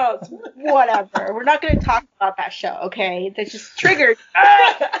of Thrones. Whatever. We're not going to talk about that show, okay? That's just triggered.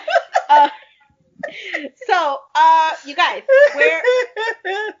 So, you guys,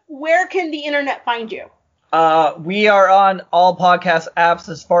 where can the internet find you? We are on all podcast apps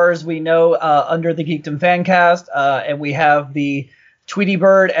as far as we know, under the Geekdom Fancast, and we have the Tweety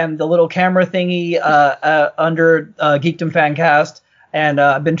Bird and the little camera thingy under Geekdom Fancast. And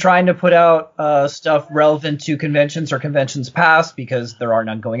I've been trying to put out stuff relevant to conventions or conventions past because there are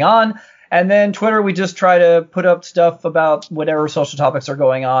none going on. And then Twitter, we just try to put up stuff about whatever social topics are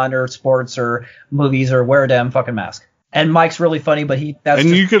going on, or sports, or movies, or wear a damn fucking mask. And Mike's really funny, but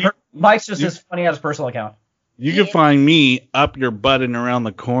Mike's just as funny on his personal account. You can find me up your butt and around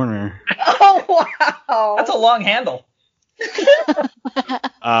the corner. Oh, wow. That's a long handle.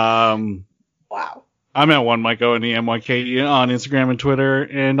 Wow. I'm at OneMikeONEMYKE on Instagram and Twitter,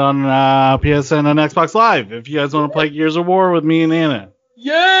 and on PSN and Xbox Live. If you guys want to play Gears of War with me and Anna.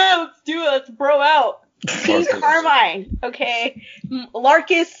 Yeah, let's do it. Let's bro out. Team Carmine. Okay.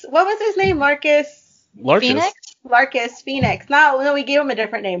 Larkus. What was his name? Larkus. Phoenix? Larkus Phoenix. No, we gave him a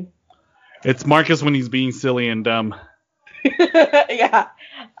different name. It's Marcus when he's being silly and dumb. Yeah.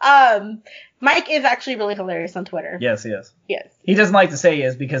 Mike is actually really hilarious on Twitter. Yes, he is. Yes. He doesn't like to say he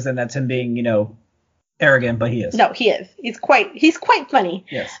is because then that's him being, arrogant, but he is. No, he is. He's quite funny.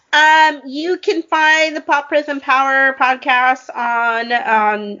 Yes. You can find the Pop Prison Power podcast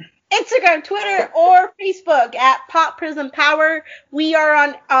on Instagram, Twitter, or Facebook at Pop Prison Power. We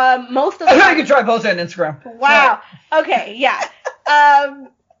are on most of the. You can try both on Instagram. Wow. Okay. Yeah.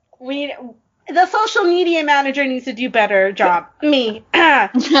 The social media manager needs to do better job. Me. We're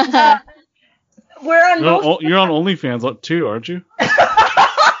on. You're on OnlyFans too, aren't you?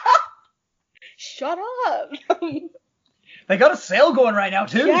 Shut up. They got a sale going right now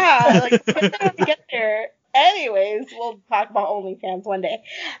too. Yeah, get there. Anyways, we'll talk about OnlyFans one day.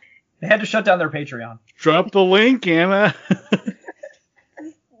 They had to shut down their Patreon. Drop the link, Anna.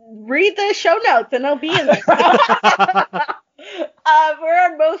 Read the show notes and they'll be in there. We're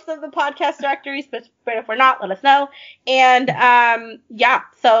on most of the podcast directories, but if we're not, let us know. And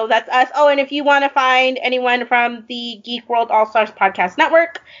so that's us. Oh, and if you want to find anyone from the Geek World All-Stars Podcast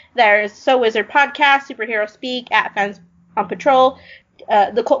Network, there's So Wizard Podcast, Superhero Speak, at Fans on Patrol,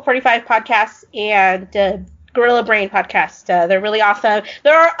 the Cult 45 Podcast, and Gorilla Brain Podcast. They're really awesome.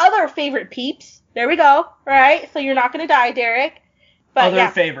 There are other favorite peeps. There we go. All right, so you're not going to die, Derek. But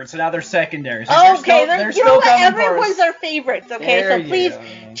they're favorites, so now they're secondary. So okay, everyone's their favorites. Okay, so please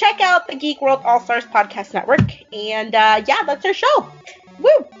check out the Geek World All Stars Podcast Network, and that's our show. Woo!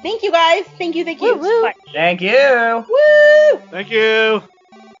 Thank you guys. Thank you. Woo, woo. Thank you. Woo! Thank you.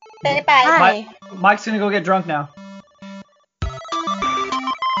 Bye. Mike's gonna go get drunk now.